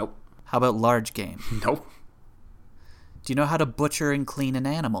game? Nope. How about large game? Nope. Do you know how to butcher and clean an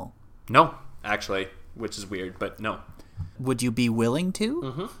animal? No, actually, which is weird, but no. Would you be willing to?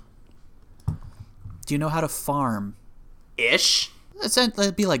 Mm-hmm. Do you know how to farm? Ish?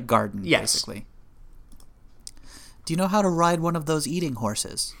 It'd be like garden, Yes. basically. Do you know how to ride one of those eating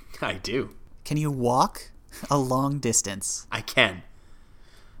horses? I do. Can you walk a long distance? I can.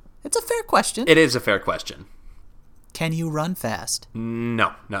 It's a fair question. It is a fair question. Can you run fast?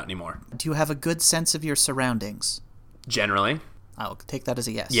 No, not anymore. Do you have a good sense of your surroundings? Generally? I'll take that as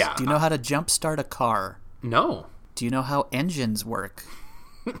a yes. Yeah. Do you know how to jumpstart a car? No. Do you know how engines work?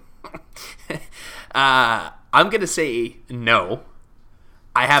 I'm going to say no.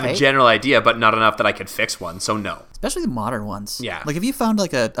 I have a general idea, but not enough that I could fix one, so no. Especially the modern ones. Yeah. Like if you found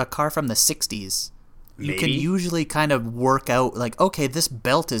like a car from the 60s, you can Maybe. usually kind of work out like, okay, this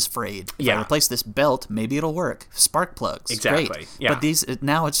belt is frayed. If I Yeah. replace this belt, maybe it'll work. Spark plugs. Exactly, Great. yeah. But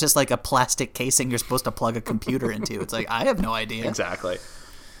now it's just like a plastic casing you're supposed to plug a computer into. It's like, I have no idea. Exactly.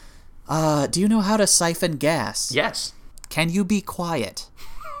 Do you know how to siphon gas? Yes. Can you be quiet?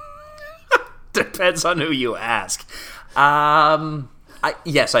 Depends on who you ask.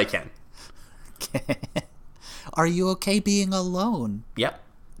 Yes, I can. Are you okay being alone? Yep.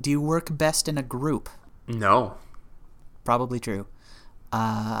 Do you work best in a group? No. Probably true.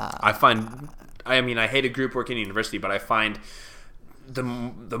 I hate a group work in university, but I find the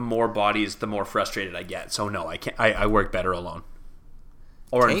more bodies, the more frustrated I get. So no, I can't. I work better alone,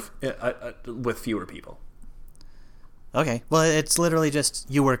 or with fewer people. Okay. Well, it's literally just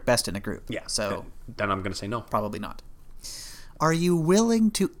you work best in a group. Yeah. So then I'm going to say no. probably not. Are you willing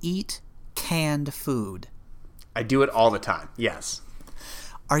to eat canned food? I do it all the time. Yes.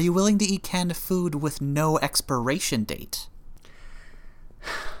 Are you willing to eat canned food with no expiration date?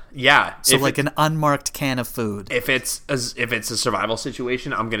 Yeah. So like an unmarked can of food. If it's a survival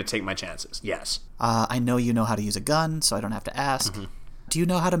situation, I'm going to take my chances. Yes. I know you know how to use a gun, so I don't have to ask. Mm-hmm. Do you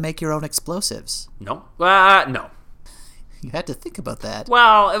know how to make your own explosives? No. No. You had to think about that.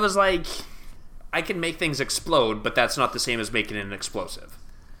 Well, it was like I can make things explode, but that's not the same as making an explosive.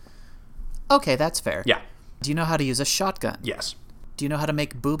 Okay, that's fair. Yeah. Do you know how to use a shotgun? Yes. Do you know how to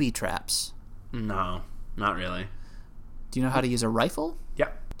make booby traps? No, not really. Do you know how to use a rifle?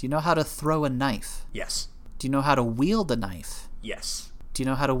 Yep. Do you know how to throw a knife? Yes. Do you know how to wield a knife? Yes. Do you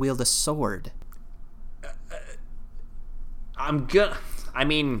know how to wield a sword? I'm good. I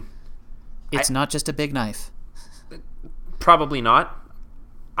mean, It's not just a big knife. probably not.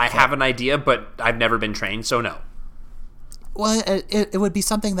 I have an idea, but I've never been trained, so no. Well, it would be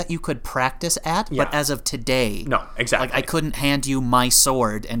something that you could practice at, but Yeah. as of today... No, exactly. Like, I couldn't hand you my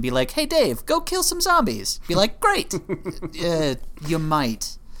sword and be like, hey, Dave, go kill some zombies. Be like, great. You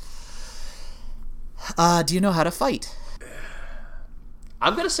might. Do you know how to fight?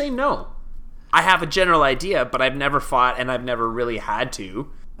 I'm going to say no. I have a general idea, but I've never fought, and I've never really had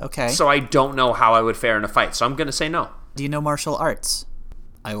to. Okay. So I don't know how I would fare in a fight, so I'm going to say no. Do you know martial arts?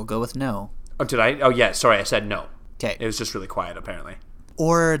 I will go with no. Oh, did I? Oh, yeah, sorry, I said no. Okay. It was just really quiet, apparently.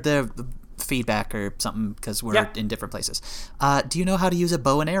 Or the feedback or something, because we're in different places. Do you know how to use a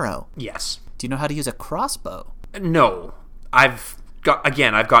bow and arrow? Yes. Do you know how to use a crossbow? No. I've got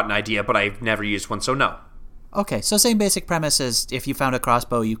an idea, but I've never used one, so no. Okay, so same basic premise as if you found a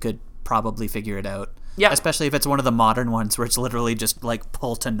crossbow, you could probably figure it out. Yeah. Especially if it's one of the modern ones where it's literally just like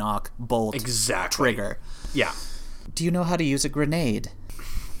pull to knock, bolt, Exactly. trigger. Yeah. Do you know how to use a grenade?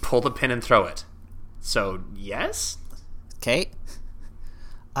 Pull the pin and throw it. So, yes? Okay.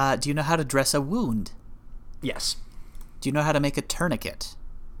 Do you know how to dress a wound? Yes. Do you know how to make a tourniquet?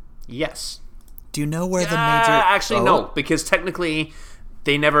 Yes. Do you know where the major... Actually, no, because technically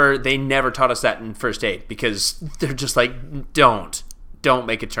they never taught us that in first aid, because they're just like, don't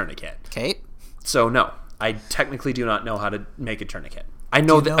make a tourniquet. Okay. So, no, I technically do not know how to make a tourniquet. I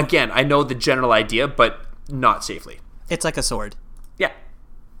know I know the general idea, but not safely. It's like a sword. Yeah,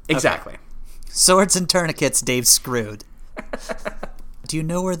 exactly. Okay. Swords and tourniquets, Dave's screwed. Do you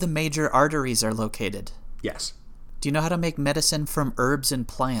know where the major arteries are located? Yes. Do you know how to make medicine from herbs and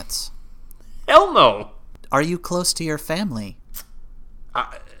plants? Hell no. Are you close to your family?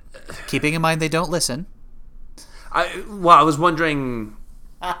 Keeping in mind they don't listen. I was wondering...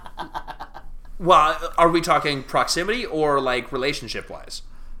 Well, are we talking proximity or like relationship-wise?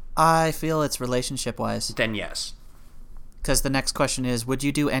 I feel it's relationship-wise. Then yes. Because the next question is, would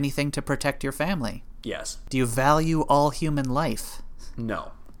you do anything to protect your family? Yes. Do you value all human life?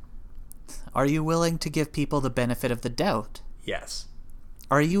 No. Are you willing to give people the benefit of the doubt? Yes.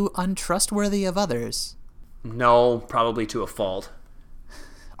 Are you untrustworthy of others? No, probably to a fault.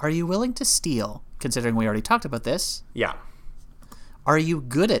 Are you willing to steal, considering we already talked about this? Yeah. Are you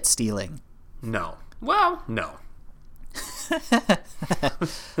good at stealing? No. Well, no.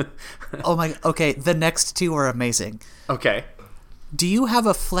 Okay, the next two are amazing. Okay. Do you have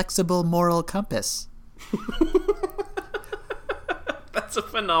a flexible moral compass? That's a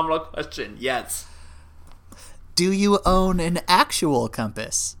phenomenal question. Yes. Do you own an actual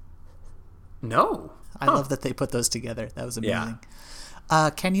compass? No. I love that they put those together. That was amazing. Yeah.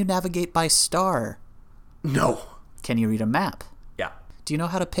 Can you navigate by star? No. Can you read a map? Yeah. Do you know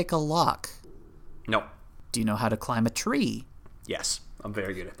how to pick a lock? No. Do you know how to climb a tree? Yes. I'm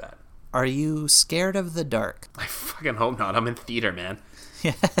very good at that. Are you scared of the dark? I fucking hope not. I'm in theater, man.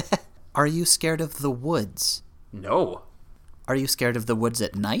 Are you scared of the woods? No. Are you scared of the woods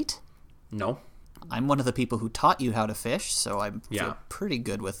at night? No. I'm one of the people who taught you how to fish, so I feel Yeah. pretty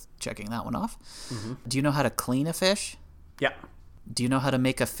good with checking that one off. Mm-hmm. Do you know how to clean a fish? Yeah. Do you know how to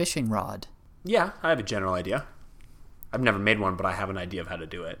make a fishing rod? Yeah, I have a general idea. I've never made one, but I have an idea of how to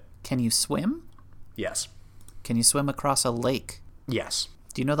do it. Can you swim? Yes. Can you swim across a lake? Yes.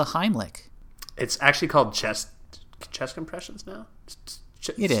 Do you know the Heimlich? It's actually called chest compressions now?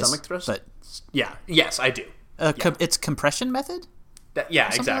 It is, stomach thrust? but... Yeah. Yes, I do. It's compression method? Yeah,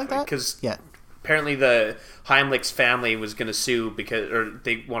 Something exactly. like that? Because yeah. apparently the Heimlich's family was going to sue or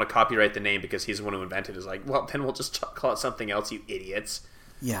they want to copyright the name because he's the one who invented it. It's like, well, then we'll just call it something else, you idiots.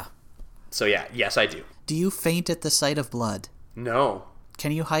 Yeah. So yeah, yes, I do. Do you faint at the sight of blood? No.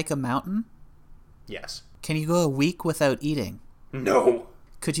 Can you hike a mountain? Yes. Can you go a week without eating? No.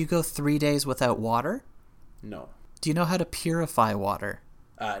 Could you go 3 days without water? No. Do you know how to purify water?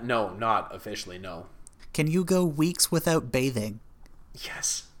 No, not officially, no. Can you go weeks without bathing?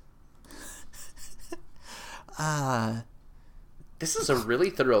 Yes. This is a really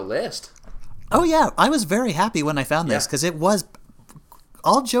thorough list. Oh yeah, I was very happy when I found this because it was,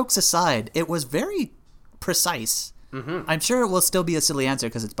 all jokes aside, it was very precise. Mm-hmm. I'm sure it will still be a silly answer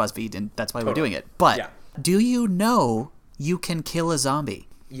because it's BuzzFeed and that's why we're doing it. But do you know you can kill a zombie?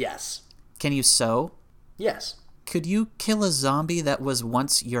 Yes. Can you sew? Yes. Could you kill a zombie that was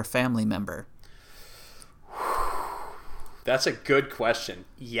once your family member? That's a good question.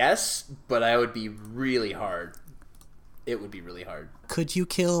 Yes, but I would be really hard. It would be really hard. Could you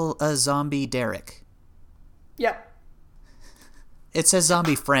kill a zombie Derek? Yep. It says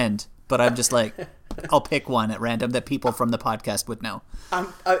zombie friend, but I'm just like, I'll pick one at random that people from the podcast would know.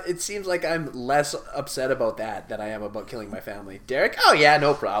 It seems like I'm less upset about that than I am about killing my family. Derek? Oh yeah,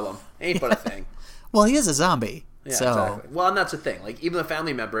 no problem. Ain't but a thing. Well, he is a zombie. Yeah, so. Exactly. Well, and that's the thing. Like, even a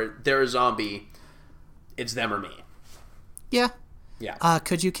family member, they're a zombie. It's them or me. Yeah. Yeah.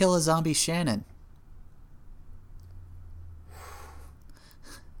 Could you kill a zombie Shannon?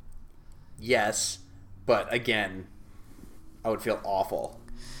 Yes, but again, I would feel awful.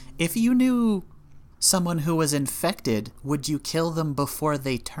 If you knew someone who was infected, would you kill them before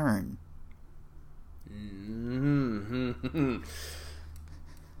they turn? Mm-hmm.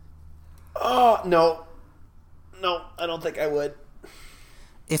 Oh, no. No, I don't think I would.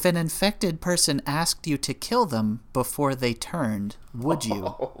 If an infected person asked you to kill them before they turned, would you?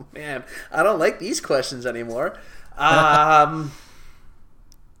 Oh, man. I don't like these questions anymore.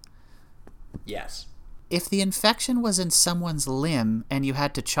 Yes. If the infection was in someone's limb and you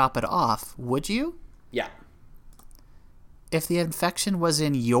had to chop it off, would you? Yeah. If the infection was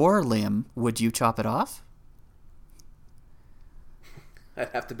in your limb, would you chop it off? I'd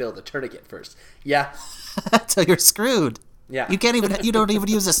have to build a tourniquet first. Yeah. So you're screwed. Yeah. You don't even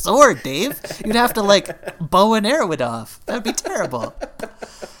use a sword, Dave. You'd have to like bow and arrow it off. That'd be terrible.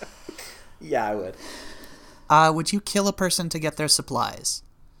 Yeah, I would. Would you kill a person to get their supplies?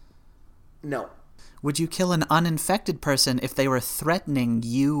 No. Would you kill an uninfected person if they were threatening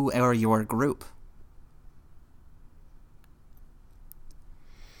you or your group?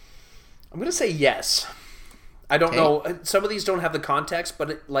 I'm going to say yes. I don't know. Some of these don't have the context,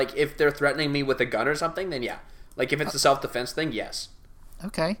 but like if they're threatening me with a gun or something, then yeah. Like if it's a self-defense thing, yes.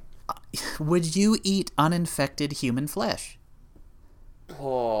 Okay. Would you eat uninfected human flesh?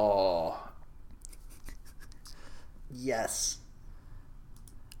 Oh. Yes.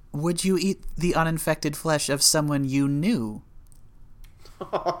 Would you eat the uninfected flesh of someone you knew?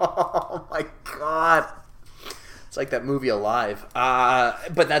 Oh my god. It's like that movie Alive.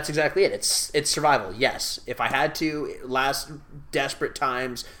 But that's exactly it. It's survival, yes. If I had to, last desperate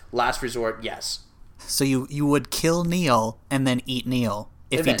times, last resort, yes. So you would kill Neil and then eat Neil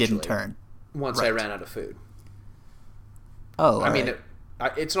if Eventually, he didn't turn? Once I ran out of food. Oh, I mean,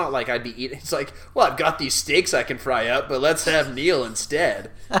 it's not like I'd be eating. It's like, well, I've got these steaks I can fry up, but let's have Neil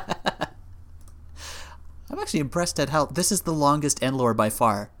instead. I'm actually impressed at how this is the longest Endlore by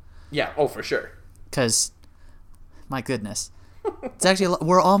far. Yeah, oh, for sure. Because, my goodness. It's actually,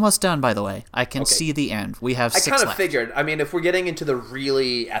 we're almost done, by the way. I can see the end. We have 6 left. I kind of figured. I mean, if we're getting into the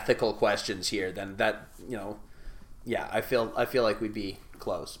really ethical questions here, then that, yeah, I feel like we'd be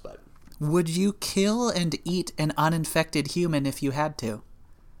close, but. Would you kill and eat an uninfected human if you had to?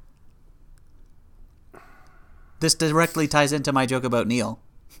 This directly ties into my joke about Neil.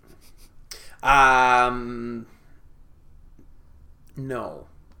 No.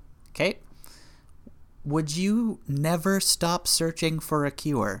 Okay. Would you never stop searching for a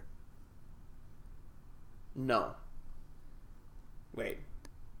cure? No. Wait.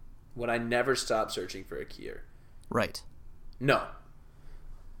 Would I never stop searching for a cure? Right. No.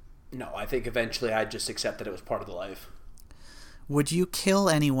 No, I think eventually I'd just accept that it was part of the life. Would you kill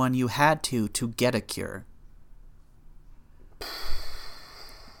anyone you had to get a cure?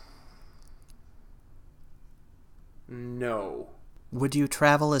 No. Would you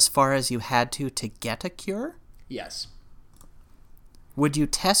travel as far as you had to get a cure? Yes. Would you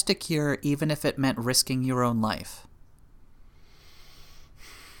test a cure even if it meant risking your own life?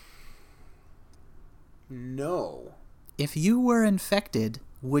 No. If you were infected,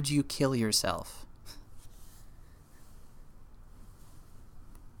 would you kill yourself?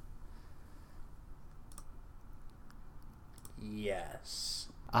 Yes.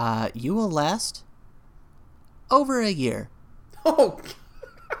 You will last over a year. Oh,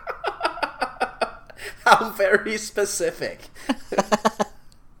 how very specific.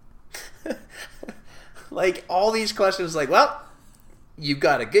 Like, all these questions, like, well, you've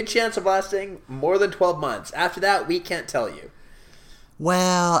got a good chance of lasting more than 12 months. After that, we can't tell you.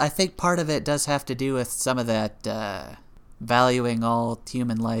 Well, I think part of it does have to do with some of that valuing all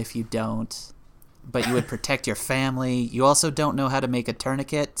human life. You don't. But you would protect your family. You also don't know how to make a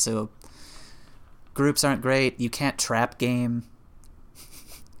tourniquet, so groups aren't great. You can't trap game.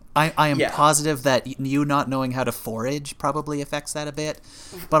 I am positive that you not knowing how to forage probably affects that a bit.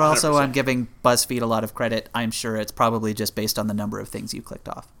 But also 100%. I'm giving BuzzFeed a lot of credit. I'm sure it's probably just based on the number of things you clicked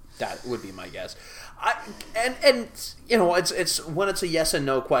off. That would be my guess. And you know, it's when it's a yes and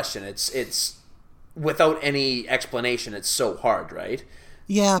no question, it's without any explanation, it's so hard, right?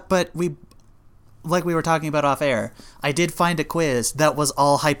 Yeah, but like we were talking about off air, I did find a quiz that was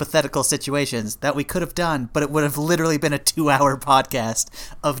all hypothetical situations that we could have done, but it would have literally been a 2-hour podcast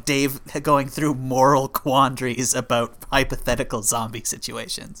of Dave going through moral quandaries about hypothetical zombie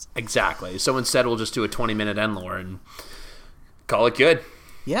situations. Exactly. So instead we'll just do a 20-minute Endlore and call it good.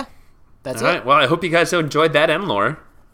 Yeah. That's all right. Well, I hope you guys enjoyed that Endlore.